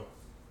come.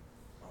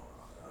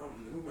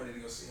 We might need to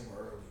go see him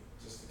early,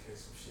 just in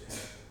case some shit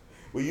happens.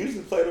 We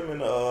usually play them in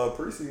the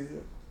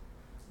preseason.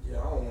 Yeah,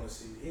 I don't want to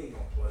see. He ain't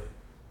gonna play.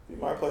 He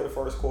might play the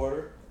first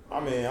quarter. I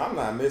mean, I'm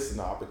not missing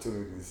the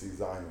opportunity to see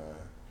Zion.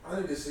 I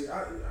need to see.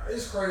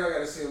 It's crazy. I got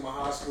to see him in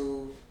high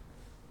school.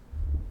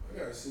 I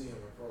got to see him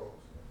in pros.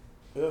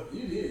 Yeah.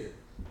 You did,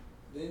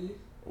 didn't you?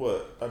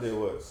 What? I did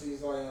what? See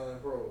Zion in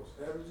pros.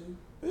 Haven't you?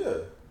 Yeah.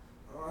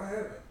 Oh, I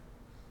haven't.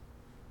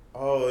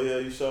 Oh yeah,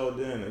 you showed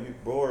then. And you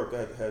Borg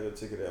had a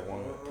ticket at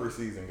one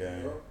preseason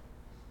game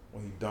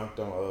when he dunked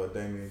on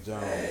Damian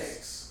Jones.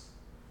 Thanks.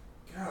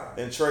 God.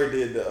 And Trey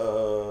did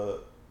the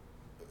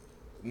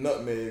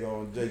nutmeg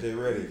on JJ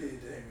Redick. He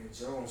did Damian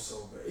Jones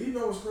so bad. You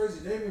know what's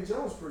crazy? Damian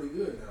Jones pretty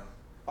good now.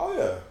 Oh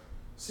yeah.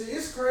 See,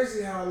 it's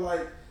crazy how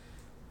like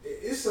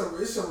it's a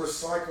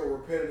recycle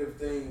repetitive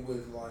thing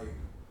with like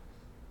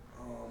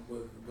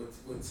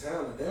with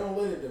talent. They don't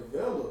let it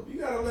develop.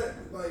 You gotta let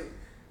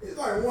it's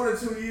like 1 or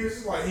 2 years.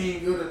 It's like he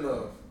ain't good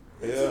enough.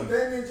 It took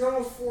Damian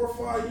Jones 4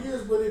 or 5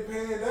 years, but it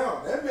panned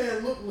out. That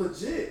man looked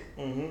legit.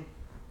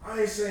 I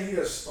ain't saying he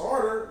a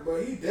starter,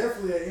 but he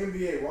definitely an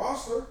NBA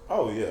roster.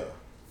 Oh yeah.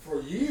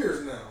 For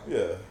years now.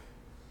 Yeah.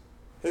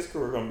 His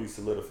career gonna be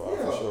solidified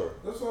for sure.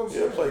 That's what I'm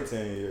saying. He'll play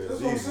 10 years.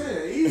 That's what I'm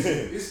saying.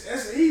 Easy.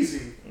 That's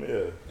easy.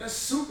 Yeah. That's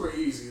super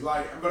easy.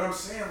 Like, but I'm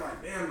saying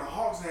like, damn, the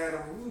Hawks had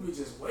him. We would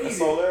just waited.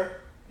 That's all there.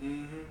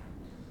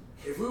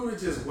 If we would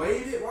have just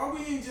waited, why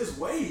we ain't just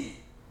wait?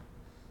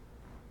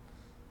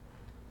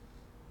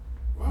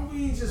 Why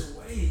we ain't just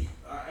wait?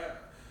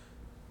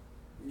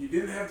 You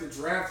didn't have to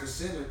draft a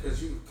center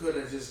because you could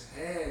have just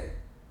had.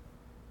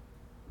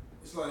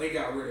 It's like they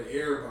got rid of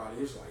everybody.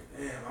 It's like,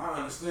 damn, I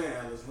understand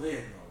Alex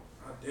Lynn though.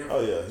 I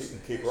definitely he can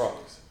kick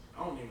rocks.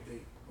 I don't even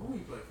think who he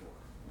play for.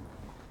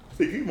 I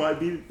think he might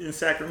be in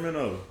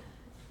Sacramento.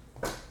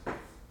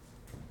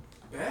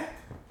 Back?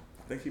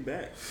 I think he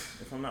back,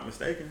 if I'm not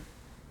mistaken.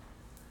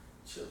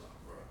 Chill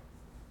out, bro.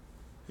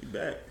 He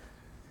back,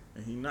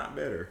 and he not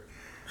better.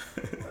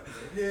 What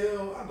the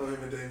hell? I know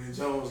him and Damian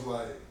Jones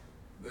like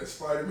that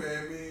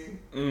Spider-Man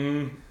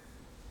meme.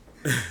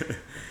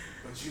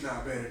 But you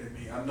not better than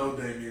me. I know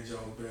Damian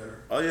Jones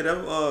better. Oh yeah,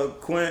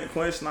 that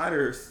Quinn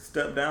Snyder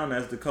stepped down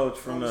as the coach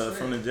from the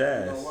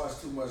Jazz. You know why?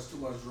 It's too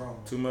much drama.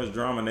 Too much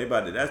drama.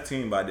 And that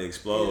team about to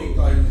explode.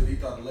 Yeah, he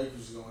thought the Lakers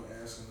was going to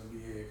ask him to be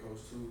head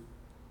coach too.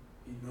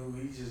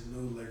 He just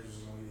knew the Lakers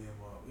was going to eat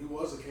him up. He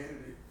was a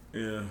candidate.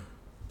 Yeah.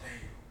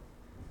 Damn.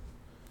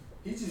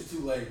 He's just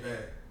too laid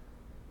back.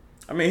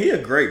 I mean, he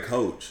a great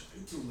coach.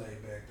 He too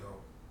laid back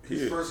though.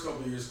 His first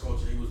couple of years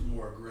coaching, he was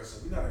more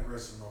aggressive. He's not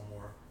aggressive no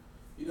more.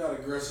 He's not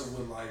aggressive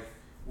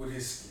with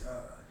his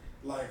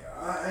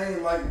I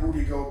ain't like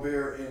Rudy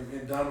Gobert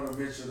and Donovan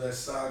Mitchell, that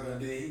saga,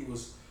 and then he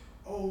was,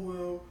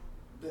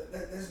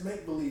 that's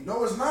make believe.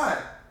 No, it's not.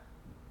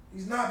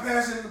 He's not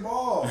passing the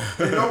ball.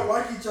 They don't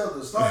like each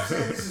other. Stop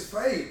saying this is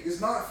fake. It's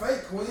not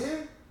fake,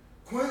 Quinn.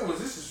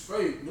 This is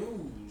fake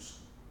news.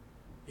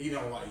 He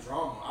don't like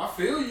drama. I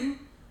feel you,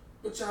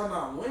 but y'all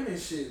not winning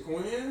shit,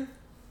 Quinn,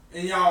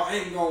 and y'all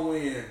ain't gonna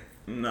win.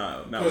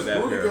 No, not with that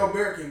pair. Because Rudy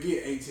Gobert can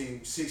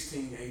get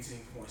 16, 18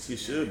 points. He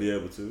should be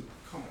able to.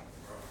 Come on,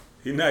 bro.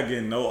 He's not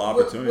getting no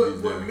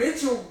opportunities there. But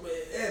Mitchell,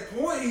 at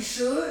point, he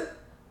should.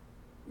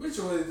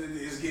 Mitchell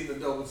is getting a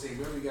double team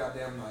every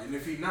goddamn night. And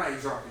if he's not,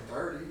 he's dropping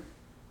 30.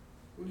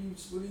 What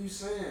are you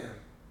saying?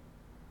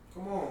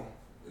 Come on.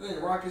 It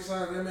ain't rocket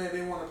science. That man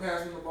didn't want to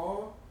pass him the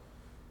ball.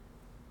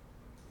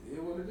 It is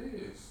what it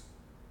is.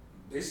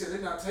 They said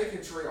they're not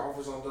taking trade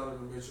offers on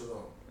Donovan Mitchell,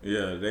 though.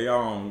 Yeah, they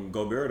are on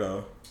Gobert,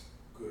 though.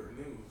 Good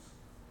news.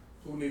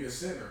 Who need a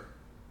center?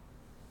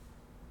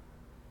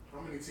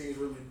 how many teams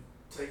really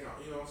take out?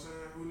 You know what I'm saying?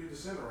 Who need the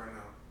center right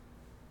now?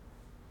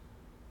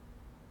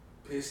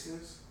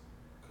 Pistons,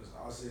 because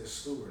Isaiah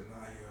Stewart,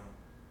 not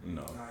him.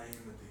 No. Not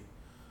Timothy.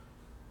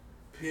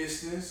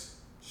 Pistons.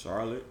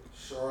 Charlotte.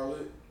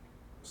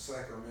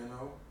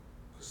 Sacramento.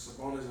 Because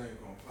Sabonis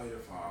ain't gonna play the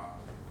 5.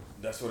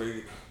 That's what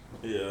he.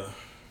 Yeah.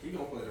 He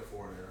gonna play the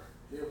 4 there.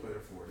 He'll play the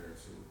 4 there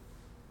too.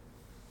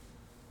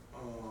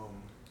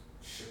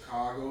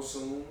 Chicago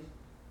soon.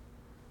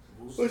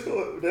 They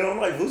don't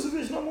like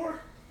Vucevic no more?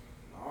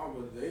 No,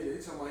 but they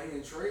talking about he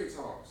in trade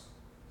talks.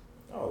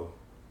 Oh.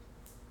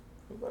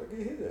 Who about to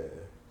get hit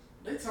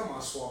at? They talking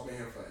about swapping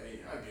him for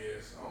 8, I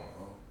guess. I don't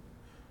know.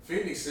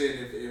 Phoenix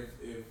said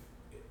if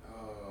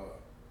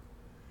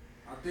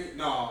I think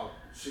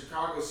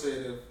Chicago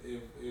said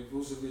if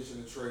Vucevic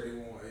in the trade they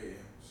want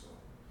Ayton. So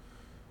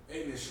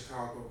Ayton in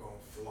Chicago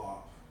gonna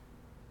flop.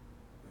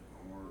 It ain't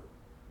gonna work.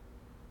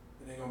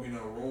 It ain't gonna be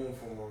no room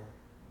for him.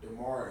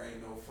 DeMar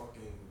ain't no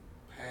fucking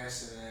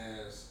passing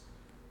ass.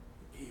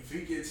 If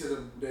he get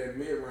to that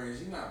mid range,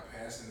 he not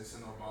passing it to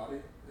nobody.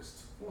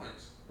 It's 2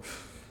 points.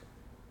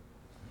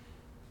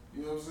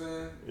 You know what I'm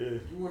saying? Yeah.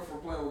 You went from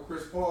playing with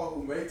Chris Paul,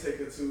 who may take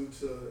a 2,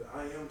 to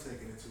I am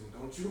taking a 2.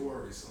 Don't you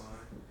worry, son.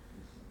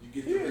 You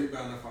get the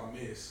rebound if I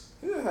miss.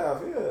 He'll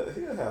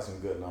have some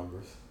good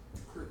numbers.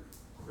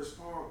 Chris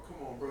Paul,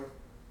 come on, bro.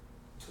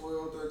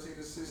 12, 13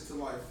 assists to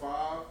like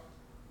 5.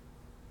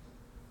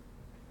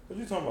 What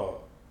you talking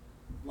about?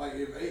 Like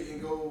if Ayton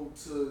go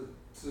to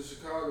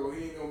Chicago,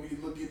 he ain't gonna be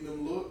getting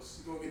them looks.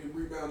 He gonna get the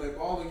rebound that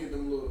ball and get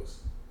them looks.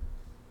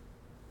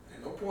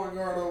 Ain't no point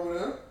guard over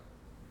there.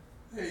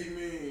 Hey, you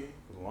mean?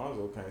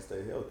 Lonzo can't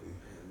stay healthy.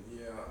 And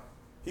yeah.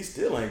 He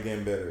still ain't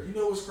getting better. You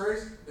know what's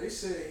crazy? They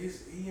said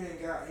he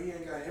ain't got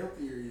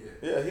healthier yet.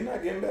 Yeah, he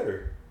not getting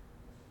better.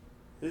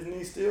 His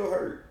knee still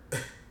hurt.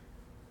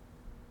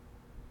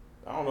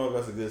 I don't know if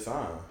that's a good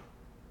sign.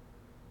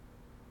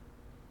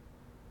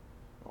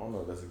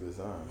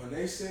 When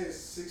they said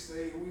 6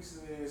 to 8 weeks,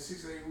 and then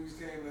 6 to 8 weeks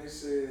came, they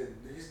said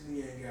his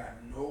knee ain't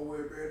got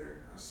nowhere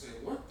better. I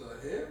said, what the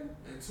hell?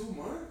 In 2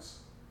 months?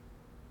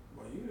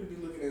 Well, you need to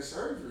be looking at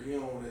surgery. He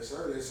don't want that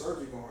surgery. That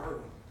surgery gonna hurt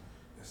him.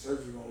 That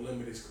surgery gonna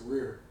limit his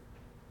career.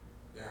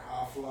 That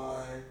high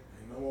flying,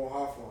 ain't no more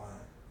high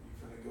flying. You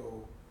finna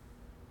go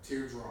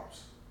teardrops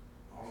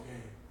all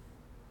game.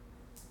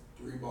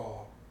 3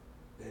 ball.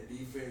 That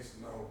defense,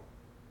 no.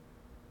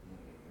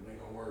 It ain't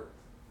gonna work.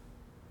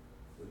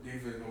 The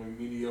defense gonna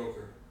be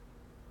mediocre.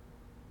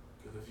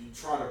 Cause if you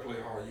try to play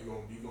hard, you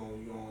gonna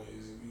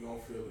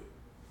feel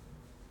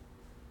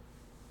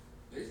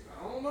it.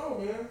 I don't know,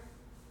 man.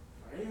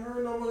 I ain't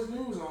heard no much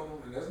news on him,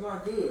 and that's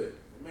not good.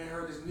 The man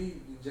hurt his knee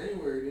in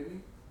January,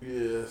 didn't he?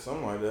 Yeah,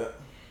 something like that.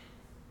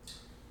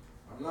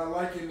 I'm not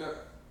liking that.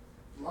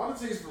 A lot of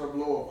teams finna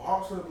blow up.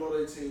 Hawks finna blow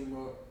their team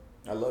up.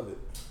 I love it.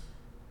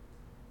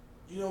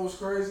 You know what's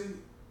crazy?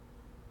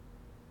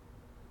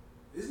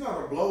 It's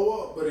not a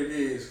blow up, but it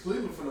is.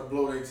 Cleveland finna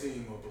blow their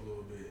team up a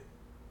little bit.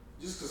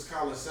 Just because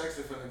Colin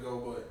Sexton finna go,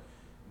 but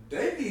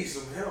they need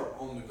some help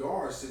on the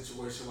guard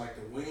situation, like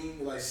the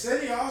wing. Like,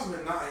 Cedi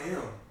Osman, not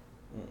him.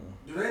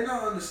 Do they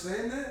not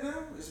understand that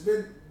now?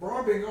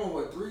 Braun been gone,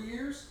 what, 3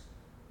 years?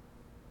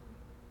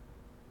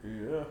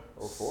 Yeah,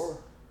 or 4.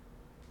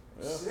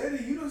 Yeah.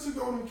 Cedi, you done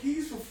took all them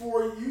keys for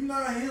 4. You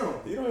not him.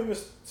 He don't even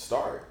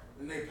start.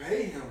 And they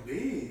paid him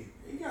big.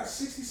 He got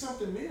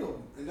 60-something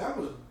mil, and that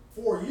was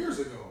 4 years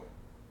ago.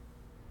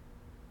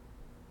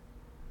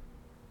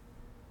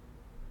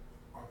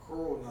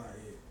 Okoro not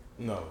it.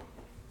 No.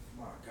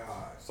 My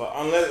God. So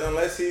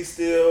unless he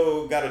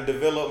still got to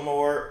develop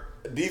more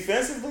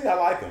defensively, I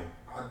like him.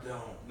 I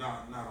don't.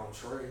 Not on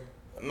Trey.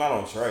 Not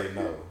on Trey,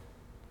 no.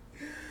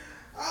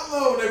 I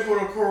love when they put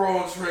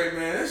Okoro on Trey,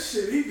 man. That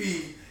shit, he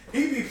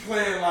be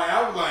playing like,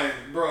 I was like,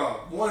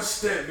 bro, one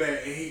step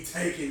back and he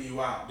taking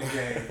you out the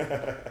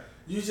game.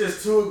 You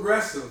just too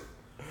aggressive.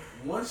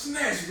 One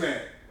snatch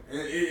back. And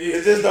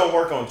it just don't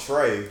work on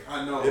Trey.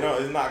 I know.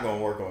 It's not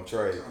gonna work on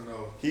Trey. I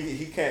know.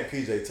 He can't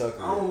PJ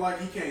Tucker. I don't like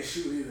he can't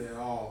shoot either at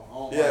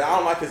all. I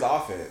don't like his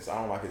offense. I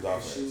don't like his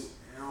offense. Shoot.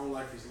 I don't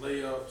like his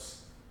layups.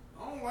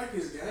 I don't like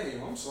his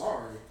game. I'm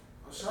sorry.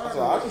 I just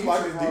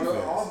like his defense.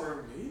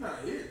 Auburn, he not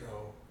it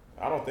though.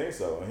 I don't think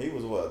so. And he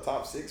was what, a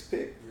top 6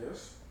 pick?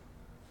 Yes.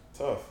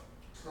 Tough.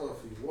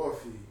 Toughy,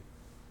 woofy.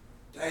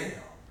 Damn.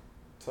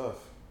 Tough.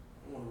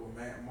 I wonder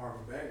what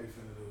Marvin Bagley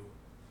finna do.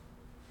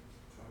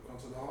 Trying to come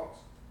to the Hawks?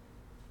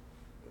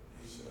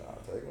 Shit, I'll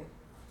take him.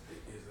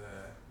 Take his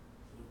ass.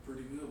 Looked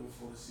pretty good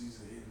before the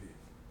season ended.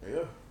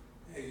 Yeah.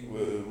 Hey,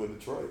 with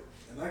Detroit.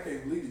 And I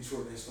can't believe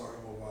Detroit didn't start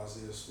him over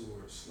Isaiah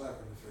Stewart. Slap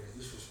in the face,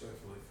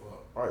 disrespectfully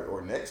fuck. All right,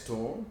 or next to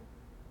him.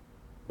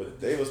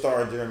 But they were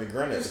starting Jeremy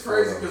Grant. It's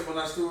crazy because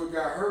when Stewart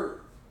got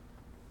hurt,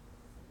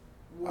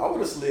 I would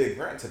have slid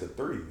Grant to the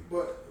 3.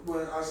 But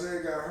when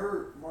Isaiah got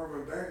hurt,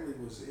 Marvin Bagley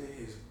was in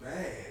his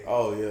bag.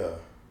 Oh yeah.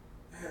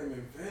 I had him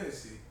in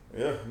fantasy.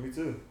 Yeah, me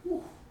too.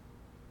 Whew.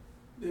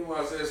 Then when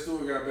Isaiah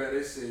Stewart got back,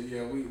 they said,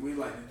 yeah, we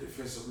like the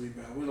defensive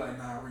rebound. We like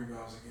 9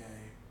 rebounds a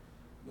game.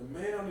 The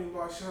man don't even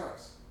block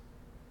shots.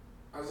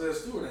 Isaiah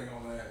Stewart ain't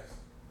gonna last.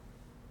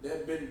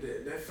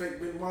 that fake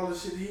Ben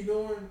Wallace shit he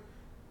doing,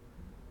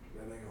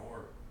 that ain't gonna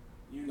work.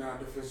 You not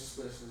defensive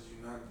specialist.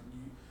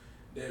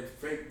 That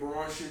fake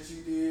Braun shit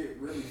you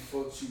did really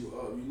fucked you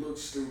up. You look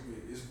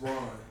stupid. It's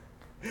Braun.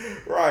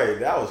 Right,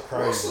 that was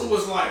crazy. Russell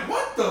was like,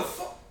 what the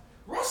fuck?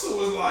 Russell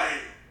was like,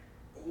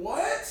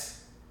 what?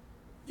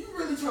 You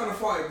really trying to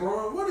fight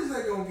Braun? What is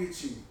that gonna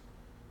get you?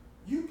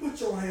 You put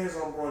your hands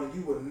on Braun and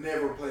you would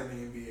never play in the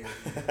NBA.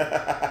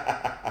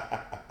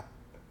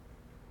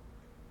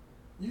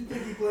 You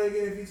think he play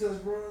again if he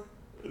touched Braun?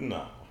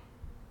 No.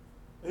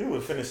 He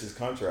would finish his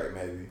contract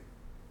maybe.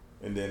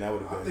 And then that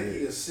would have been I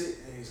think he'd sit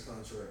in his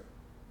contract.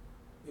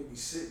 He'd be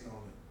sitting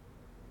on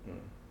it.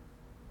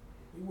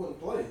 He wouldn't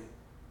play.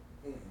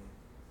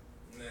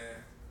 Nah.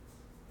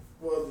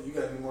 Well, you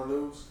got any more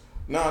news?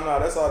 No,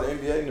 that's all the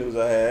NBA news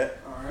I had.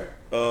 All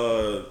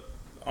right.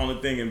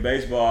 Only thing in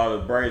baseball,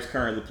 the Braves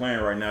currently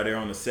playing right now. They're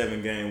on a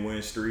 7-game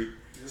win streak.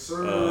 Yes,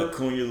 sir.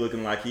 Acuna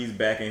looking like he's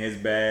back in his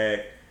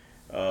bag.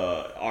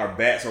 Our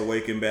bats are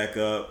waking back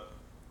up.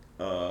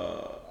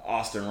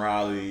 Austin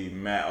Riley,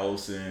 Matt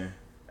Olson,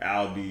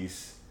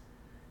 Albies,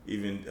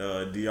 even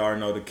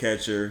D'Arno the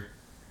catcher.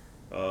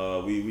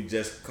 We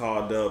just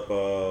called up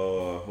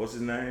what's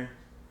his name?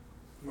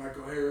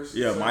 Michael Harris.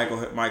 Yeah,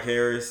 Mike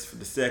Harris for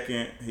the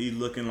second. He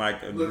looking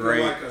like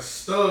looking like a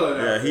stud.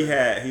 Yeah, he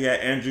had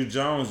Andrew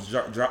Jones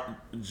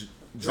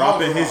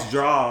dropping his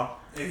jaw.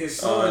 And his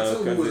son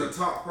too, who was a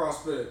top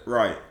prospect.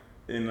 Right,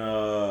 and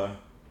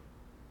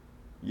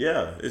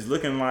yeah, it's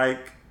looking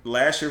like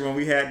last year when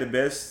we had the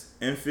best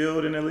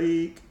infield in the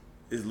league.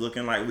 It's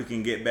looking like we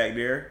can get back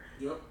there.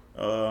 Yep.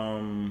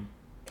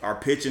 Our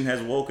pitching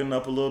has woken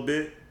up a little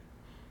bit.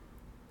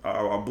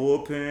 Our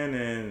bullpen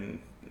and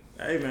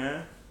hey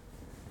man.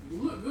 You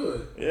look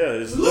good. Yeah,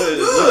 it's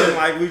looking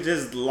like we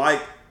just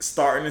like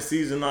starting the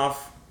season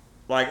off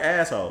like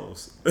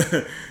assholes,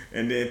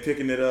 and then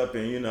picking it up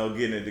and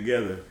getting it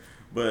together.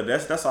 But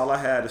that's all I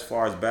had as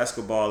far as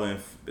basketball and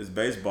as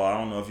baseball. I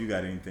don't know if you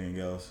got anything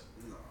else.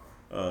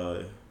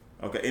 No.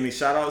 Okay. Any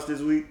shout outs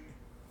this week?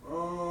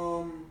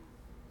 Nah.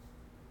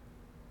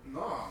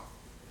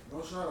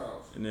 No shout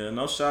outs. Yeah,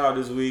 no shout out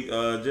this week.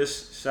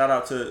 Just shout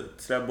out to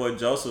that boy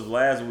Joseph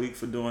last week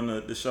for doing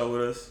the show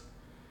with us.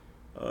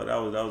 That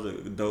was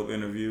a dope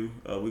interview.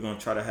 We're gonna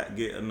try to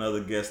get another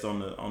guest on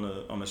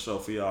the show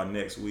for y'all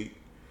next week.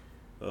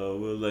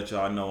 We'll let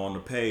y'all know on the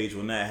page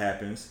when that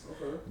happens.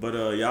 Okay. But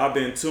y'all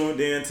been tuned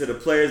in to the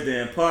Players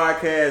Den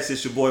podcast.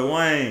 It's your boy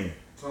Wayne.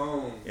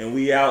 Tone. And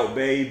we out,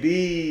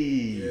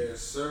 baby. Yes,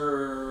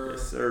 sir.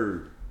 Yes,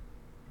 sir.